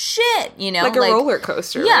 Oh, shit, Like a roller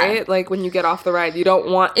coaster, right? Like, when you get off the ride, you don't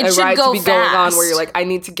want a ride to be fast. Going on where you're like, I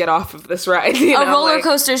need to get off of this ride, A roller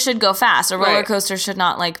coaster should go fast. A roller coaster should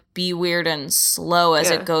not, like, be weird and slow as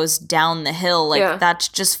it goes down the hill. Like, that's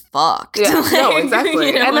just fucked. Yeah, like, no, exactly.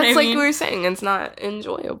 And that's like mean? we were saying, it's not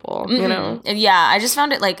enjoyable, you know? Yeah, I just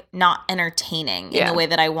found it, like, not entertaining in the way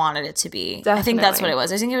that I wanted it to be. Definitely. I think that's what it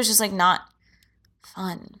was. I think it was just, like, not...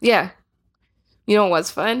 fun. Yeah. You know what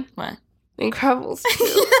was fun? What? Incredibles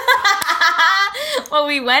 2. Well,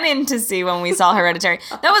 we went in to see when we saw Hereditary.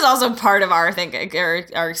 That was also part of our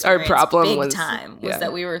experience. Our problem was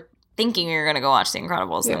that we were thinking we were going to go watch The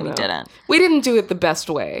Incredibles, and we didn't. We didn't do it the best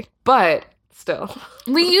way, but still.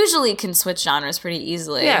 We usually can switch genres pretty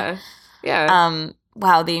easily. Yeah. Yeah.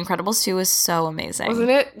 Wow, The Incredibles 2 was so amazing. Wasn't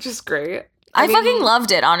it? Just great. I mean, fucking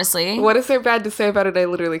loved it, honestly. What is there bad to say about it? I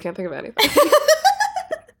literally can't think of anything.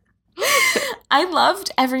 I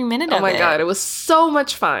loved every minute of it. Oh my God, it was so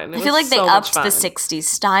much fun. I feel like they upped the 60s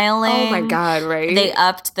styling. Oh my God, right? They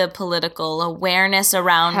upped the political awareness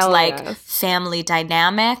around family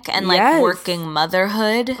dynamic and working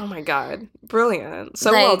motherhood. Oh my God, brilliant.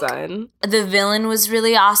 So well done. The villain was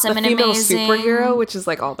really awesome and amazing. The female superhero, which is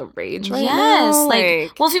like all the rage right now.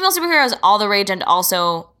 Yes, female superhero is all the rage and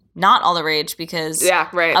also... not all the rage because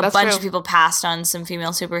a bunch of people passed on some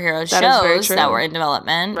female superhero shows that were in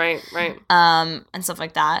development. Right. And stuff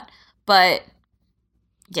like that. But,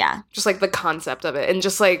 yeah. Just, like, the concept of it. And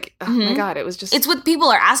just, like, oh, my God, it was just... It's what people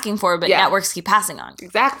are asking for, but networks keep passing on.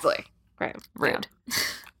 Exactly. Right. Rude.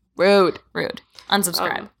 Yeah. Rude.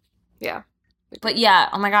 Unsubscribe. Yeah. But, yeah,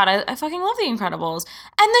 oh, my God, I fucking love The Incredibles.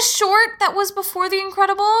 And the short that was before The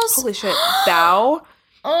Incredibles. Holy shit. Thou...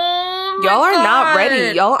 Oh my Y'all are God. Not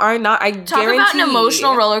ready. Y'all are not. I guarantee. Talk about an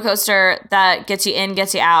emotional roller coaster that gets you in,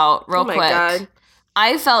 gets you out real quick. God.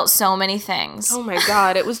 I felt so many things. Oh my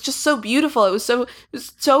God. It was just so beautiful. It was so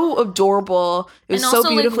adorable. It was so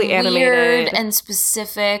beautifully animated. Weird and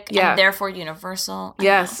specific and therefore universal.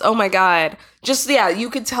 Yes. Oh my God. Just,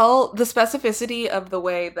 you could tell the specificity of the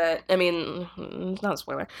way that, I mean, it's not a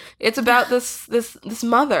spoiler. It's about this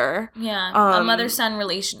mother. Yeah. A mother-son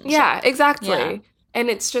relationship. Yeah, exactly. Yeah. And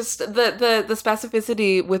it's just the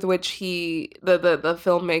specificity with which the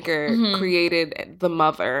filmmaker created the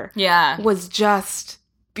mother was just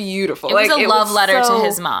beautiful. It was a love letter to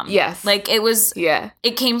his mom. Yes. Like, it was... Yeah.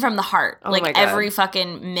 It came from the heart. Oh like, every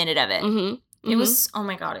fucking minute of it. Mm-hmm. It was... Oh,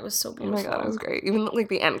 my God. It was so beautiful. Oh, my God. It was great. Even, like,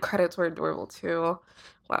 the end credits were adorable, too.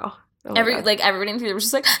 Wow. Oh everybody in the theater was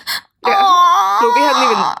just like... Yeah. Movie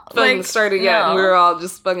hadn't even fucking started yet, and we were all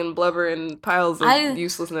just fucking blubbering piles of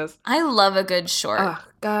uselessness. I love a good short. Oh,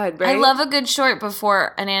 God, right? I love a good short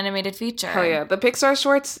before an animated feature. Hell yeah. The Pixar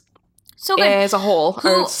shorts... So good. As a whole,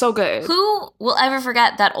 are so good. Who will ever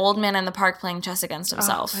forget that old man in the park playing chess against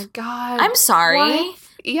himself? Oh my God. I'm sorry. What?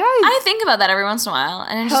 Yes. I think about that every once in a while.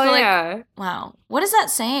 And I just go like, wow, what is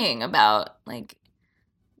that saying about, like,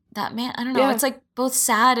 that man? I don't know. Yeah. It's, like, both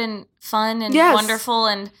sad and fun and wonderful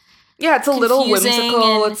and yeah, it's a little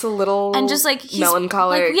whimsical. It's a little and just, like,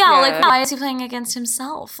 melancholic. Like, like, why is he playing against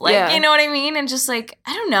himself? Like, you know what I mean? And just, like,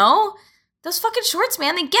 I don't know. Those fucking shorts,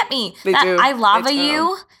 man, they get me. They do. I Lava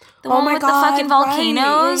You. The one with the fucking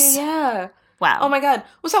volcanoes. Right. Yeah. Wow. Oh my God.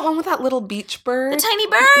 Was that one with that little beach bird? The tiny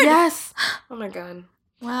bird. Yes. Oh my God.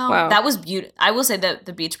 Wow. That was beautiful. I will say that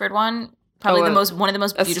the beach bird one, probably one of the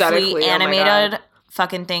most beautifully animated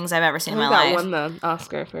fucking things I've ever seen in my life. That won the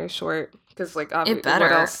Oscar for short. Because, like, obviously, it better.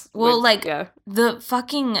 What else? Well, the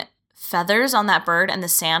fucking feathers on that bird and the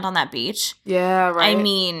sand on that beach. Yeah, right. I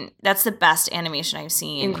mean, that's the best animation I've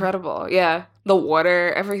seen. Incredible. Yeah. The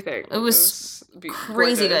water, everything. It was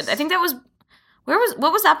crazy good. I think that was...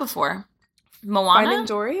 What was that before? Moana? Finding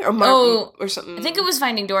Dory? Or or something. I think it was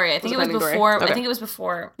Finding Dory. I think it was before. Okay. I think it was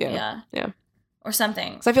before. Yeah. Or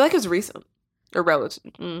something. So I feel like it was recent. Or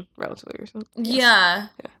relatively recent. Yeah.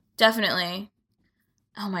 Definitely.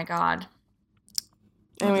 Oh my God.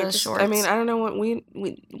 Those shorts. I mean, I don't know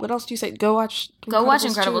what else do you say? Go watch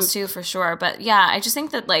Incredibles 2 for sure. But yeah, I just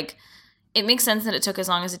think that, like, it makes sense that it took as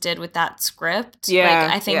long as it did with that script. Yeah.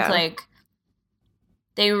 Like, I think like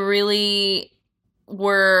they really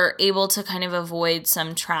were able to kind of avoid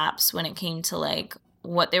some traps when it came to, like,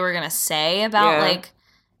 what they were going to say about like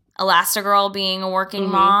Elastigirl being a working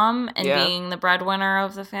mom and being the breadwinner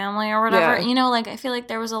of the family or whatever. You know, like, I feel like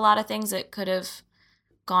there was a lot of things that could have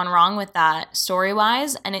gone wrong with that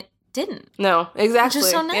story-wise, and it didn't. No, exactly. Which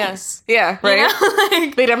is so nice. Yeah, right? You know?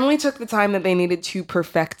 Like, they definitely took the time that they needed to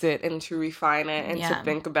perfect it and to refine it and to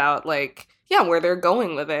think about, like, where they're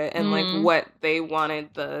going with it and, like, what they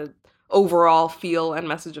wanted the overall feel and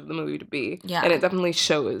message of the movie to be. Yeah. And it definitely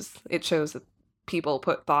shows. It shows that people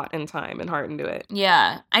put thought and time and heart into it.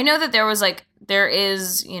 Yeah. I know that there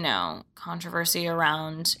is, you know, controversy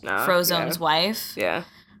around Frozone's wife. Yeah.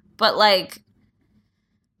 But, like,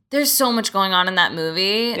 there's so much going on in that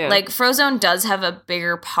movie. Yeah. Like, Frozone does have a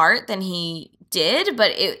bigger part than he did,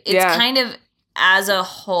 but it's kind of, as a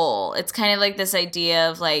whole, it's kind of like this idea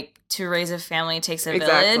of, like, to raise a family takes a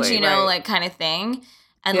village, you know, like, kind of thing.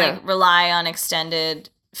 And, like, rely on extended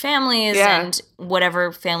families and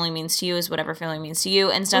whatever family means to you is whatever family means to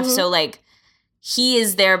you and stuff. So, like, he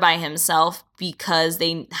is there by himself because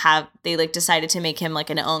they like, decided to make him, like,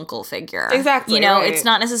 an uncle figure. Exactly. You know, it's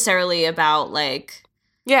not necessarily about, like...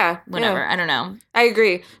 whatever. Yeah. I don't know. I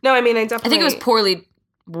agree. No, I mean, I think it was poorly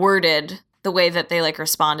worded the way that they, like,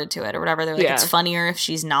 responded to it or whatever. They're like, it's funnier if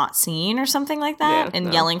she's not seen or something like that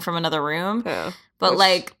and yelling from another room. Yeah. But,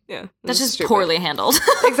 that's just stupid. Poorly handled.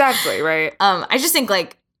 Exactly, right. I just think,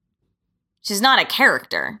 like, she's not a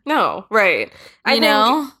character. No, right. I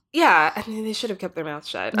know? Yeah. I mean, they should have kept their mouths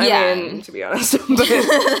shut. I mean, to be honest. But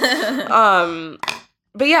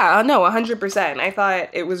yeah, no, 100%. I thought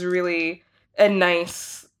it was really a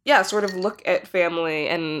nice, sort of look at family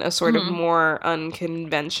and a sort of more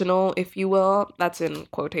unconventional, if you will. That's in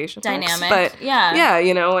quotation dynamic. But yeah,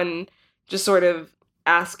 you know, and just sort of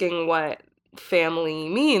asking what family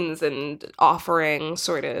means and offering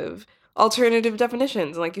sort of alternative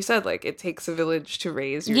definitions. Like you said, like, it takes a village to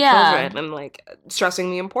raise your children, and, like,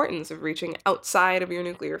 stressing the importance of reaching outside of your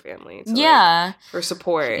nuclear family to, like, for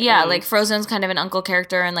support. Yeah, like, Frozone's kind of an uncle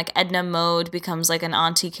character, and, like, Edna Mode becomes, like, an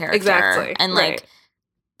auntie character. Exactly. And, like,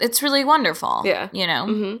 it's really wonderful. Yeah. You know?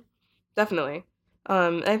 Mm-hmm. Definitely.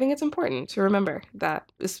 I think it's important to remember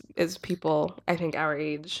that as people, I think, our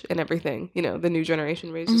age and everything, you know, the new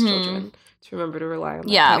generation raises children, to remember to rely on that.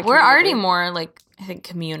 Yeah, we're already more, like, I think,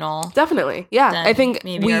 communal. Definitely. Yeah, I think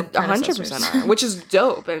we 100% are, which is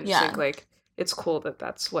dope. And I think, like, it's cool that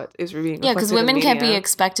that's what is being reflected. Yeah, because women can't be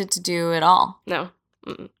expected to do it all. No.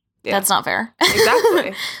 Yeah. That's not fair.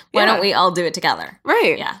 Exactly. Why don't we all do it together?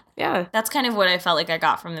 Right. Yeah. Yeah. That's kind of what I felt like I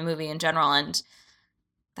got from the movie in general, and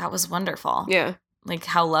that was wonderful. Yeah. Like,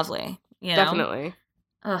 how lovely, you know? Definitely.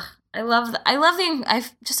 Ugh. I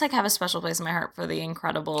just, like, have a special place in my heart for The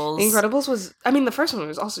Incredibles. The Incredibles was, I mean, the first one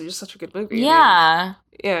was also just such a good movie. Yeah.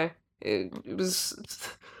 I mean, it was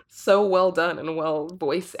so well done and well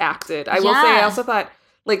voice acted. I will say, I also thought,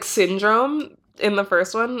 like, Syndrome in the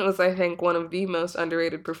first one was, I think, one of the most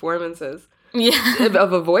underrated performances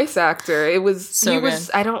of a voice actor. It was, so good.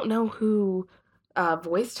 I don't know who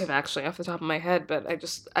voiced him, actually, off the top of my head, but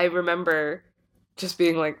I remember just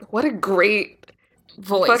being like, what a great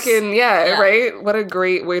voice. Fucking, right? What a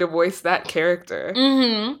great way to voice that character.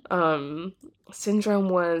 Mm-hmm. Syndrome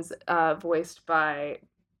was voiced by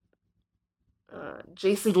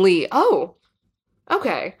Jason Lee. Oh,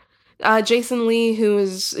 okay. Jason Lee,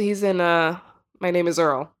 he's in My Name is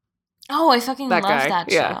Earl. Oh, I fucking love that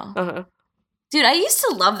show. Yeah. Uh-huh. Dude, I used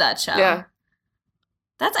to love that show. Yeah.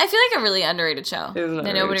 I feel like a really underrated show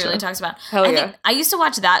that nobody really talks about. Hell yeah. I think I used to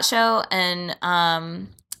watch that show and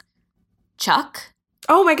Chuck.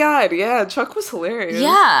 Oh my God, yeah, Chuck was hilarious.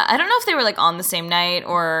 Yeah, I don't know if they were like on the same night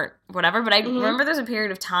or whatever, but I remember there's a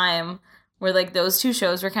period of time where like those two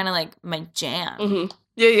shows were kind of like my jam. Mm-hmm.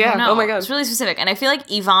 Yeah. Oh my God. It's really specific. And I feel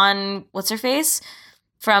like Yvonne, what's her face?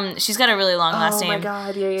 She's got a really long last name. Oh my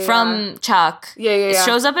God, yeah. From Chuck. Yeah.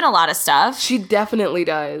 Shows up in a lot of stuff. She definitely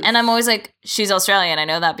does. And I'm always like, she's Australian. I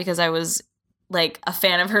know that because I was like a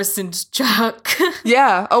fan of her since Chuck.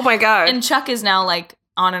 Yeah. Oh my God. And Chuck is now like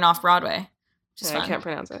on and off Broadway. Yeah, I can't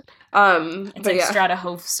pronounce it. It's like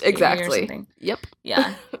Stratohofsky exactly. or something. Yep.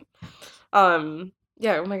 Yeah.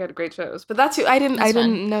 Yeah. Oh my God, great shows. But that's who I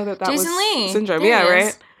didn't know that Jason was Lee. Syndrome. Yeah,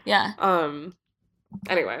 right. Yeah.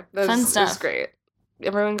 Anyway, fun stuff. It's great.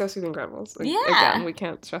 Everyone go see The Incredibles. Again, we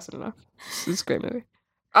can't stress it enough. It's a great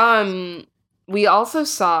movie. We also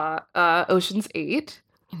saw Ocean's 8.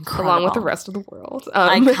 Incredible. Along with the rest of the world.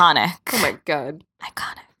 Iconic. Oh my God.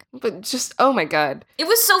 Iconic. But just, oh my God. It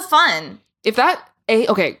was so fun. If that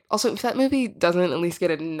movie doesn't at least get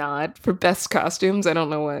a nod for best costumes, I don't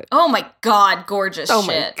know what. Oh my God, gorgeous shit. Oh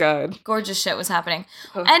my God. Gorgeous shit was happening.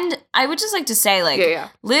 And I would just like to say, like,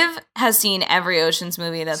 Liv has seen every Ocean's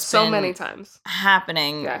movie that's so been many times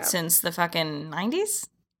happening since the fucking 90s?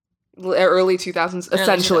 Early 2000s,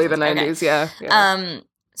 essentially the 90s, yeah.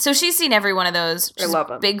 So she's seen every one of those. She's I love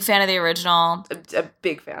them. Big fan of the original. A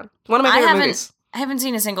big fan. One of my favorite movies. I haven't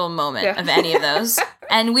seen a single moment of any of those.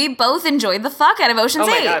 And we both enjoyed the fuck out of Ocean's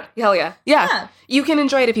 8. Oh my God. Hell yeah. Yeah. You can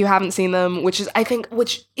enjoy it if you haven't seen them, which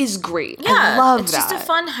is great. Yeah. I love that. It's just a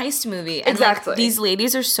fun heist movie. And exactly. Like, these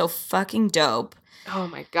ladies are so fucking dope. Oh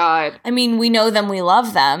my God. I mean, we know them, we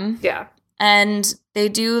love them. Yeah. And they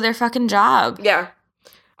do their fucking job. Yeah.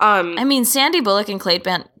 I mean, Sandy Bullock and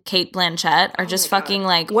Kate Blanchett are just fucking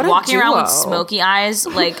like walking around with smoky eyes,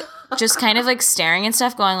 like just kind of like staring and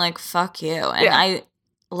stuff, going like, fuck you. And I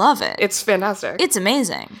love it. It's fantastic. It's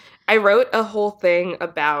amazing. I wrote a whole thing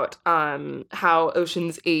about how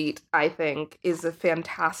Ocean's 8, I think, is a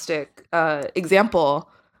fantastic example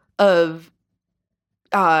of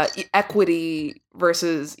equity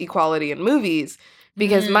versus equality in movies.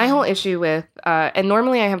 Because my whole issue with, and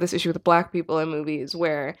normally I have this issue with Black people in movies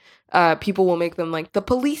where people will make them like the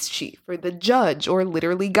police chief or the judge or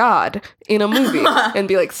literally God in a movie and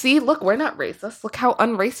be like, see, look, we're not racist. Look how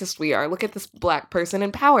unracist we are. Look at this Black person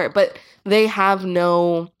in power. But they have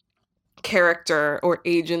no character or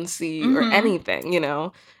agency or anything, you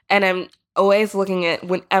know? And I'm always looking at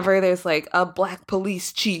whenever there's like a Black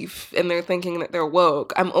police chief and they're thinking that they're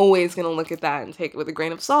woke, I'm always going to look at that and take it with a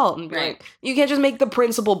grain of salt and be like, you can't just make the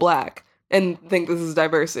principal Black and think this is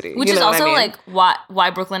diversity. Which is also like why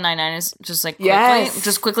Brooklyn Nine-Nine is just like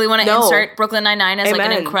quickly want to insert Brooklyn Nine-Nine as like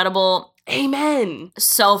an incredible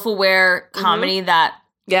self-aware comedy that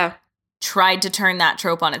tried to turn that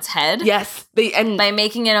trope on its head. Yes. By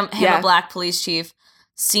making him a Black police chief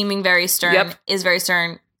seeming very stern, is very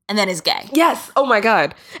stern, and then is gay. Yes. Oh my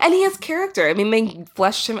God. And he has character. I mean, they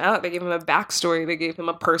fleshed him out. They gave him a backstory. They gave him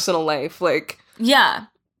a personal life. Like, yeah.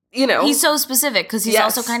 You know. He's so specific because he's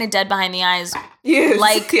also kind of dead behind the eyes.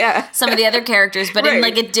 Like some of the other characters, but in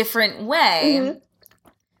like a different way.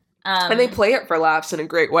 And they play it for laughs in a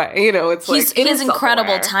great way. You know, it's like he has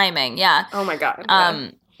incredible timing. Yeah. Oh my God.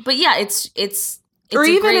 But yeah, it's or a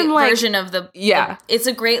even great in like, version of the it's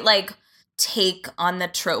a great like take on the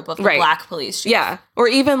trope of the Black police chief. Yeah. Or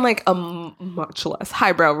even like a much less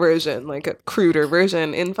highbrow version, like a cruder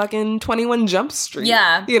version in fucking 21 Jump Street.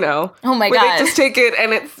 Yeah. You know? Oh my God. Where they just take it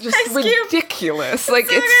and it's just ridiculous. Like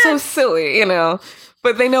it's so silly, you know?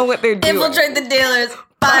 But they know what they're doing. Infiltrate the dealers.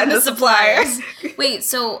 Find the suppliers. Wait,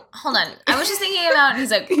 so hold on. I was just thinking about.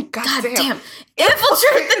 He's like, God damn,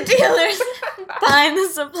 infiltrate the dealers. Find the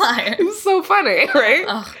suppliers. It's so funny, right?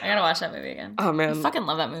 Oh, I gotta watch that movie again. Oh man, I fucking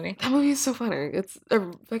love that movie. That movie is so funny. It's a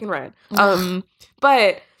fucking ride.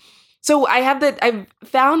 But so I've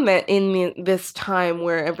found that in this time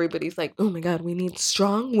where everybody's like, oh my God, we need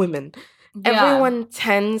strong women. everyone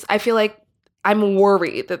tends, I feel like I'm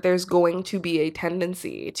worried that there's going to be a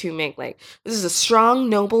tendency to make like, this is a strong,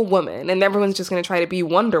 noble woman, and everyone's just going to try to be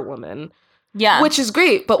Wonder Woman. Yeah. Which is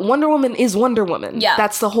great, but Wonder Woman is Wonder Woman. Yeah.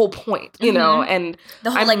 That's the whole point, you know? And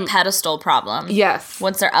the whole, like, pedestal problem. Yes.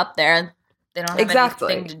 Once they're up there, they don't have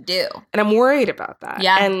anything to do. And I'm worried about that.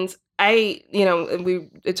 Yeah. And I, you know, we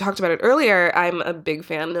talked about it earlier, I'm a big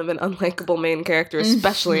fan of an unlikable main character,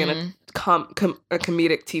 especially in a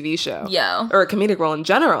comedic TV show. Yeah. Or a comedic role in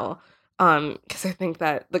general. Because I think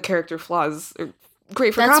that the character flaws are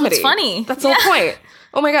great for comedy. That's what's funny. That's the whole point.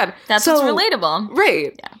 Oh my God. That's what's relatable.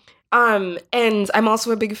 Right. Yeah. And I'm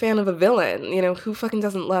also a big fan of a villain. You know, who fucking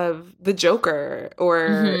doesn't love the Joker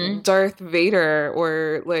or Darth Vader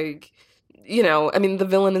or, like, you know, I mean, the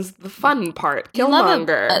villain is the fun part.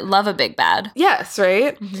 Killmonger. Love a big bad. Yes,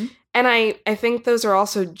 right? Mm-hmm. And I think those are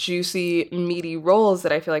also juicy, meaty roles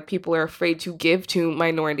that I feel like people are afraid to give to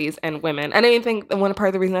minorities and women. And I think one part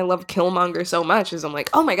of the reason I love Killmonger so much is I'm like,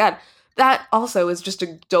 oh my God, that also is just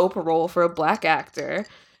a dope role for a Black actor.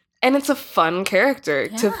 And it's a fun character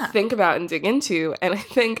to think about and dig into. And I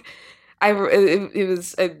think I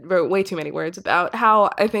wrote way too many words about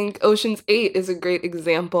how I think Ocean's 8 is a great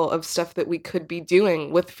example of stuff that we could be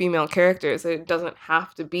doing with female characters. It doesn't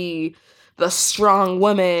have to be the strong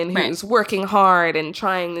woman who's working hard and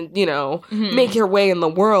trying to, you know, make her way in the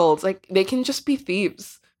world. Like, they can just be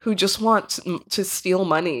thieves who just want to steal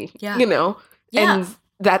money, you know? Yeah. And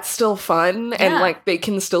that's still fun. And, like, they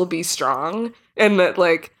can still be strong. And that,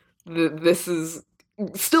 like, this is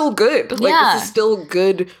still good. Like, this is still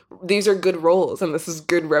good. These are good roles, and this is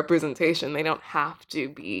good representation. They don't have to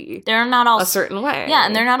be they're not all a certain way. Yeah,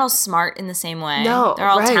 and they're not all smart in the same way. No, they're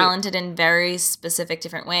all talented in very specific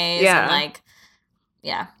different ways. Yeah. And, like,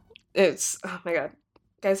 It's, oh my God.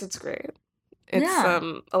 Guys, it's great. It's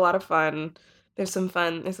a lot of fun. There's a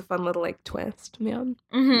fun little, like, twist, man.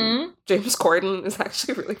 Mm-hmm. James Corden is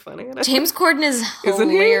actually really funny in it. James Corden is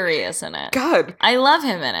hilarious in it. God. I love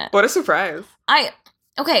him in it. What a surprise.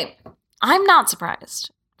 Okay, I'm not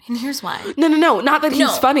surprised. And here's why. No. Not that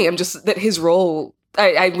he's funny. I'm just, that his role,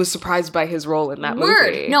 I was surprised by his role in that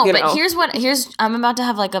movie. No, but know? I'm about to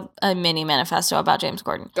have, like, a mini manifesto about James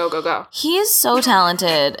Corden. Go. He is so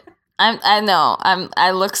talented. I know.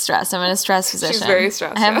 I look stressed. I'm in a stress position. She's very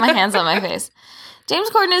stressed. I have my hands on my face. James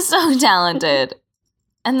Corden is so talented.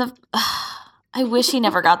 And I wish he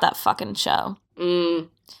never got that fucking show. Ooh,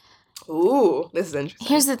 this is interesting.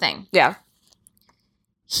 Here's the thing. Yeah.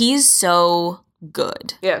 He's so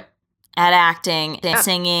good. Yeah. At acting,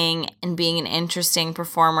 singing, and being an interesting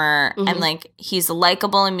performer. Mm-hmm. And, like, he's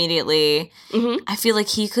likable immediately. Mm-hmm. I feel like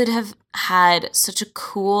he could have had such a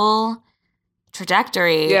cool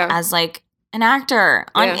trajectory as, like, an actor.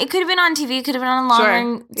 It could have been on TV, it could have been on a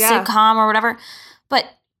long sitcom or whatever. But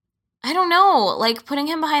I don't know, like, putting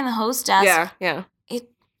him behind the host desk.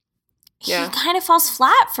 He kind of falls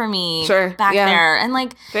flat for me back there. And,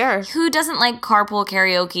 like, who doesn't like carpool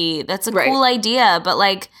karaoke? That's a cool idea, but,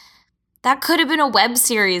 like, that could have been a web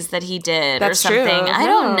series that he did or something. True. I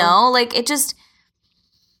don't know. Like, it just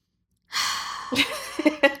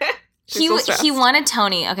He won a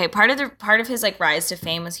Tony. Okay, part of his, like, rise to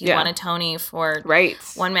fame was he won a Tony for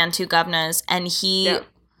One Man, Two Guvnas, and he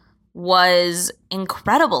was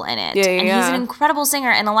incredible in it. And he's an incredible singer.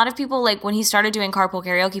 And a lot of people, like, when he started doing carpool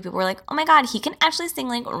karaoke, people were like, oh my God, he can actually sing,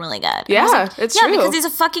 like, really good. Yeah, like, it's true. Yeah, because he's a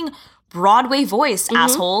fucking Broadway voice,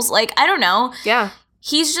 assholes. Like, I don't know. Yeah.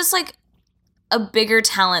 He's just, like, a bigger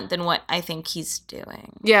talent than what I think he's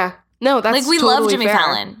doing. Yeah. No, that's like, we totally love Jimmy fair.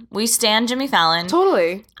 Fallon. We stan Jimmy Fallon.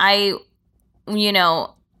 Totally. I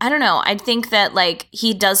don't know. I think that, like,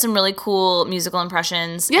 he does some really cool musical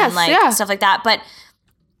impressions and, like, stuff like that. But,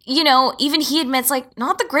 you know, even he admits, like,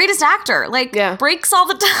 not the greatest actor. Like, breaks all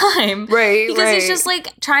the time. Right, because he's just,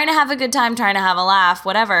 like, trying to have a good time, trying to have a laugh,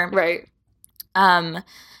 whatever. Right.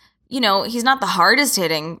 You know, he's not the hardest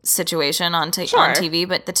hitting situation on TV,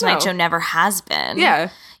 but The Tonight Show never has been. Yeah.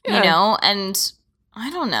 You know, and I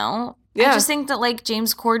don't know. I just think that, like,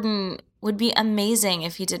 James Corden would be amazing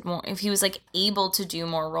if he did more, if he was, like, able to do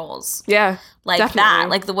more roles. Yeah. Like definitely. that.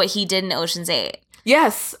 Like what he did in Ocean's 8.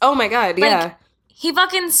 Yes. Oh my God. Yeah. Like, he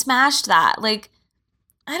fucking smashed that. Like,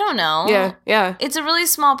 I don't know. Yeah. Yeah. It's a really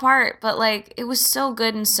small part, but, like, it was so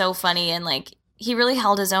good and so funny, and, like, he really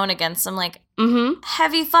held his own against some, like,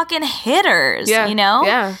 heavy fucking hitters, you know?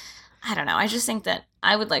 Yeah. I don't know. I just think that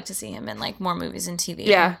I would like to see him in, like, more movies and TV.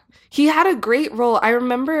 Yeah. He had a great role. I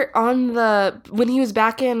remember when he was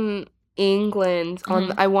back in England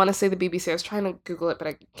on, I want to say the BBC. I was trying to Google it, but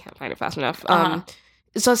I can't find it fast enough.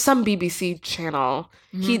 So some BBC channel.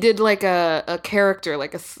 He did, like, a character,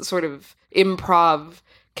 like a sort of improv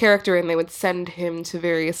character and they would send him to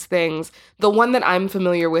various things. The one that I'm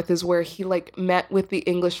familiar with is where he like met with the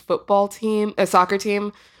English football team, a soccer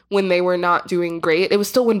team, when they were not doing great. It was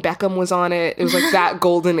still when Beckham was on it. It was like that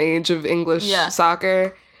golden age of English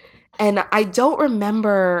soccer. And I don't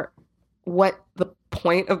remember what the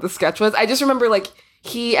point of the sketch was. I just remember like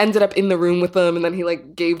he ended up in the room with them and then he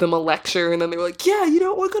like gave them a lecture and then they were like, yeah,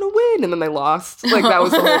 we're gonna win. And then they lost. Like that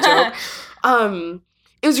was the whole joke.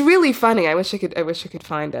 It was really funny. I wish I could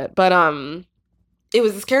find it. But it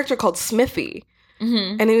was this character called Smithy.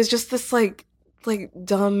 Mm-hmm. And he was just this like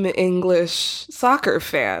dumb English soccer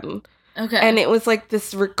fan. Okay. And it was like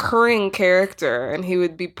this recurring character and he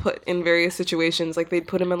would be put in various situations. Like they'd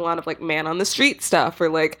put him in a lot of like man on the street stuff or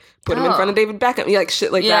like put him in front of David Beckham. Like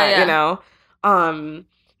shit like that, you know?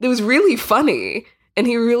 It was really funny. And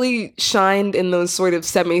he really shined in those sort of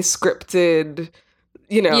semi-scripted,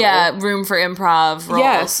 you know. Yeah, room for improv roles.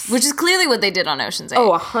 Yes. Which is clearly what they did on Ocean's 8.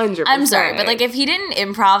 Oh, 100%. I'm sorry, but like if he didn't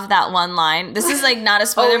improv that one line, this is like not a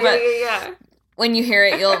spoiler, but when you hear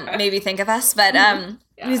it, you'll maybe think of us. But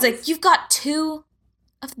he's like, you've got 2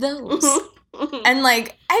 of those. And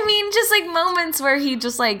like, I mean, just like moments where he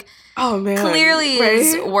just like, oh man, clearly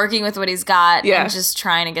is working with what he's got and just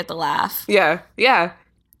trying to get the laugh. Yeah, yeah.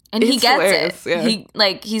 And he gets hilarious. It.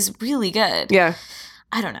 Yeah. He's really good. Yeah.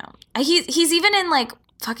 I don't know. He's even in like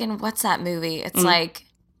fucking, what's that movie? It's like,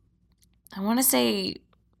 I want to say,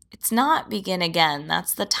 it's not Begin Again.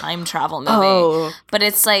 That's the time travel movie. Oh. But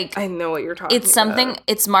it's like, I know what you're talking about. It's something,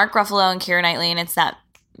 it's Mark Ruffalo and Keira Knightley, and it's that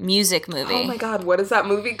music movie. Oh my God, what is that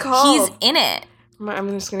movie called? He's in it. I'm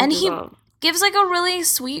just gonna and he gives like a really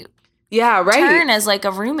sweet turn as like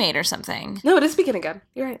a roommate or something. No, it is Begin Again.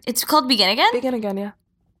 You're right. It's called Begin Again? Begin Again, yeah.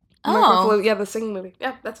 Oh. Yeah, the singing movie.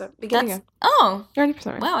 Yeah, that's it. Begin Again. Oh. You're 100%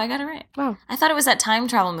 right. Wow, I got it right. Wow. I thought it was that time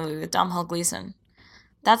travel movie with Domhnall Gleeson.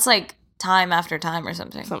 That's like Time After Time or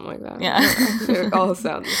something. Something like that. Yeah. It all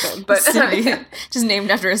sounds the same. But just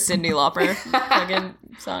named after a Cyndi Lauper fucking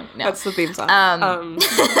song. No. That's the theme song.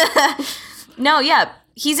 No, yeah.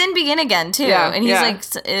 He's in Begin Again, too. Yeah, and he's like,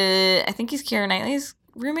 I think he's Keira Knightley's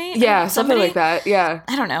roommate? Yeah, something like that. Yeah.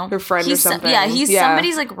 I don't know. Her friend or something. He's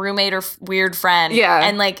somebody's like roommate or weird friend. Yeah.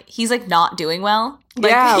 And like, he's like not doing well.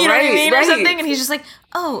 Like, you know what I mean? Or something. And he's just like,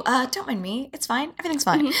 don't mind me. It's fine. Everything's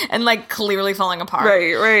fine. Mm-hmm. And like clearly falling apart.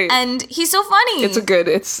 Right. And he's so funny.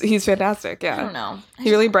 He's fantastic. Yeah. I don't know. He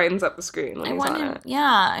really brightens up the screen when he's on it. Yeah.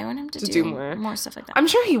 I want him to do more stuff like that. I'm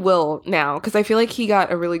sure he will now because I feel like he got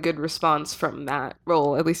a really good response from that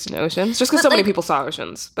role, at least in Oceans, just because so many people saw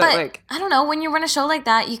Oceans. But like, I don't know. When you run a show like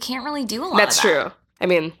that, you can't really do a lot That's of that. true. I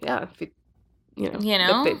mean, yeah,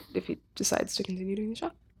 if he decides to continue doing the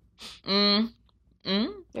show.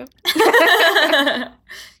 Yep.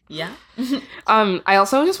 Yeah. I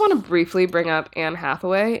also just want to briefly bring up Anne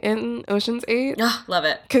Hathaway in Ocean's 8. Oh, love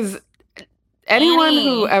it. Because anyone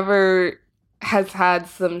who ever has had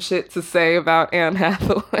some shit to say about Anne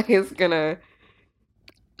Hathaway is gonna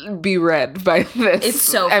be read by this. It's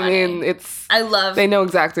so funny. I mean, they know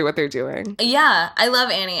exactly what they're doing. Yeah, I love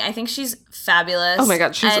Annie. I think she's fabulous. Oh my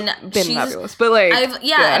God, she's fabulous. But like,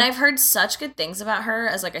 and I've heard such good things about her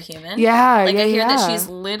as like a human. Yeah, like I hear that she's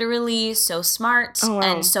literally so smart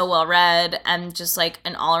and so well read and just like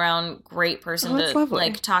an all around great person to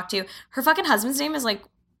like talk to. Her fucking husband's name is like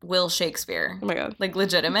Will Shakespeare. Oh my God, like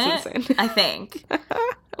legitimate. I think.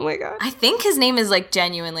 Oh my God. I think his name is like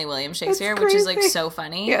genuinely William Shakespeare, which is like so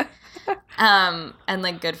funny. Yeah. And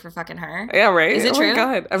like good for fucking her. Yeah, right? Is it true? Oh my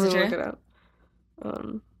God. I'm gonna look it up.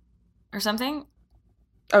 Or something?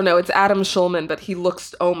 Oh no, it's Adam Schulman, but he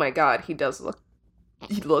looks, oh my God, he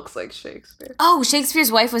looks like Shakespeare. Oh,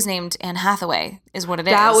 Shakespeare's wife was named Anne Hathaway, is what it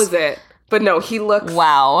is. That was it. But no, he looks.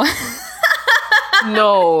 Wow.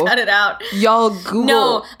 No. Cut it out. Y'all Google.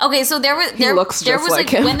 No. Okay, so there was like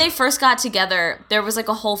him. When they first got together, there was like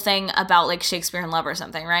a whole thing about like Shakespeare in Love or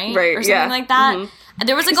something, right? Right. Or something like that. Mm-hmm. And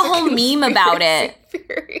there was like a whole meme about it.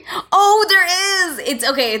 Oh, there is. It's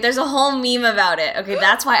okay. There's a whole meme about it. Okay,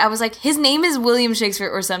 that's why I was like, his name is William Shakespeare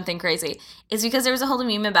or something crazy. It's because there was a whole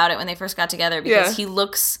meme about it when they first got together because he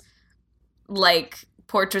looks like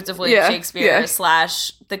Portraits of William Shakespeare /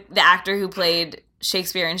 the actor who played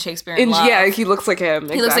Shakespeare in Shakespeare in Love. Yeah, he looks like him.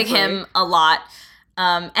 He looks like him a lot.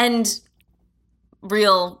 And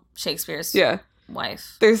real Shakespeare's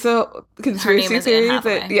wife. There's a conspiracy theory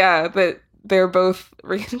that they're both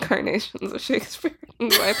reincarnations of Shakespeare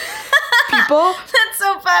and wife. People, that's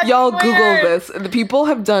so fucking y'all weird. Google this. The people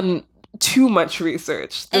have done too much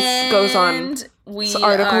research. This goes on. This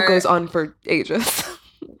article goes on for ages.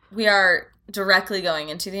 We are directly going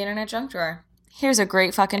into the internet junk drawer. Here's a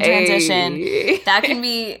great fucking transition. That can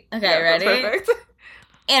be... Okay, ready? Perfect.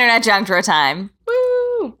 Internet junk drawer time.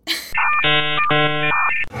 Woo! Woo.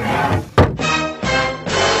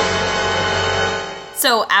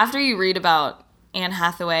 So after you read about Anne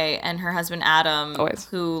Hathaway and her husband Adam,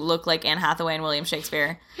 who look like Anne Hathaway and William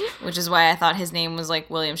Shakespeare, which is why I thought his name was like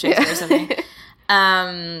William Shakespeare or something.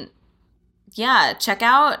 Yeah, check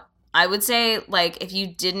out, I would say, like, if you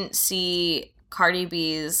didn't see Cardi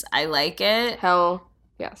B's I Like It. Hell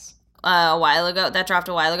yes. A while ago. That dropped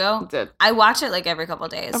a while ago. It did. I watch it like every couple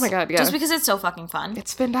of days. Oh my God, yeah. Just because it's so fucking fun.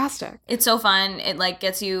 It's fantastic. It's so fun. It like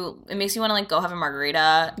it makes you want to like go have a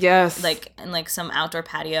margarita. Yes. Like in like some outdoor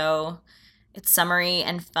patio. It's summery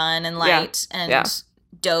and fun and light and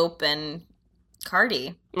dope and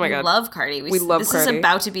Cardi. Oh my God. We love Cardi. We love This Cardi. is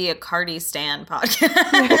about to be a Cardi stan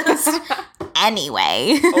podcast.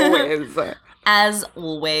 Anyway. Always. As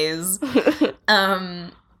always.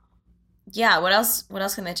 Yeah, what else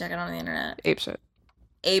can they check out on the internet? Ape shit.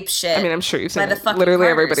 I mean, I'm sure you've seen it. Literally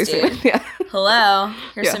everybody's seen it. Yeah. Hello.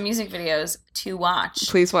 Here's some music videos to watch.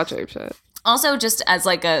 Please watch Ape shit. Also, just as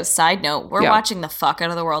like a side note, we're watching the fuck out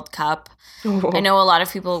of the World Cup. I know a lot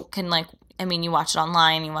of people can like, I mean, you watch it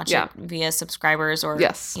online, you watch it via subscribers or,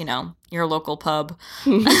 you know, your local pub.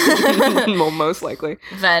 Well, most likely.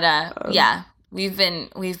 But we've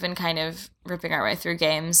been kind of ripping our way through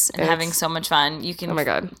games and having so much fun. You can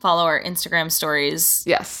follow our Instagram stories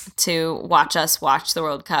to watch us watch the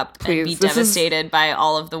World Cup and be devastated by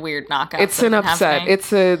all of the weird knockouts. It's an upset.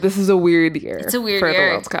 Happening. This is a weird year. It's a weird for year.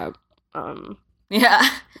 the World Cup. Yeah,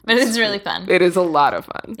 but it's really fun. It is a lot of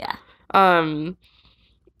fun. Yeah.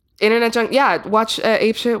 Internet junk. Yeah, watch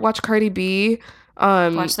Ape Shit. Watch Cardi B.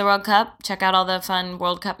 Watch the World Cup. Check out all the fun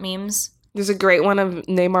World Cup memes. There's a great one of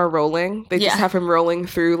Neymar rolling. They just have him rolling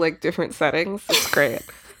through like different settings. It's great.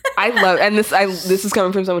 I love, and this is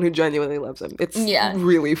coming from someone who genuinely loves him. It's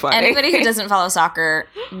really funny. Anybody who doesn't follow soccer,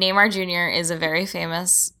 Neymar Jr. is a very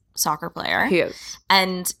famous soccer player. He is.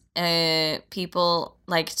 And people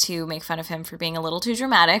like to make fun of him for being a little too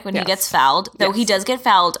dramatic when he gets fouled, though he does get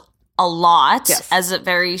fouled a lot as a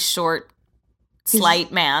very short, slight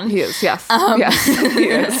man. He is, yes. Yes, he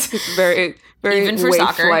is. He's very even for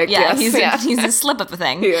soccer. Yeah, he's a slip up a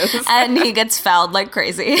thing. He is. And he gets fouled like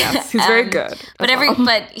crazy. Yes, he's very good. But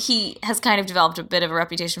he has kind of developed a bit of a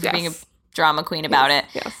reputation for being a drama queen about it.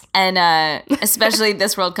 Yes. And especially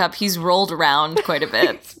this World Cup, he's rolled around quite a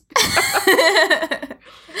bit.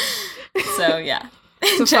 So yeah.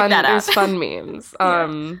 Check that out. There's fun memes. I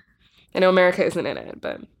know America isn't in it,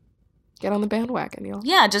 but get on the bandwagon, y'all.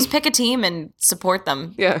 Yeah, just pick a team and support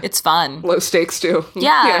them. Yeah. It's fun. Low stakes too.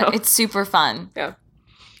 Yeah, it's super fun. Yeah.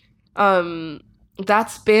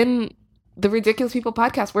 That's been the Ridiculous People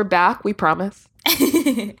podcast. We're back, we promise.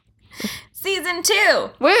 Season 2.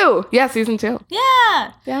 Woo! Yeah, season 2.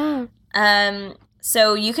 Yeah. Yeah.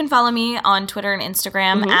 So you can follow me on Twitter and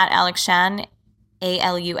Instagram at Alex Shan,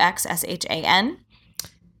 ALUXSHAN.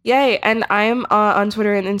 Yay. And I'm on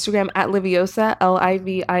Twitter and Instagram at Liviosa,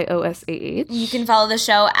 LIVIOSAH. You can follow the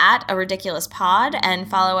show at A Ridiculous Pod and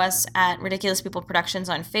follow us at Ridiculous People Productions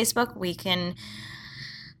on Facebook. We can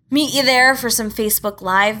meet you there for some Facebook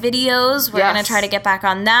Live videos. We're going to try to get back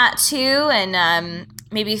on that too and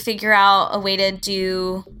maybe figure out a way to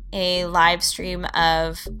do a live stream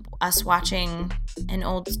of us watching an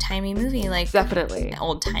old-timey movie. Like definitely.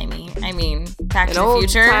 Old-timey. I mean, Back to the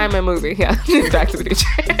Future. An old-timey movie, yeah. Back to the Future.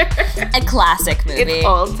 A classic movie. It's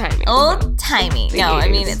old-timey. Old-timey. No, I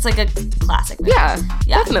mean, it's like a classic movie. Yeah.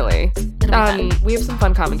 Definitely. We have some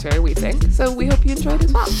fun commentary, we think. So we hope you enjoyed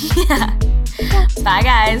as well. Yeah. Bye,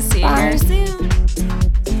 guys. See you here soon.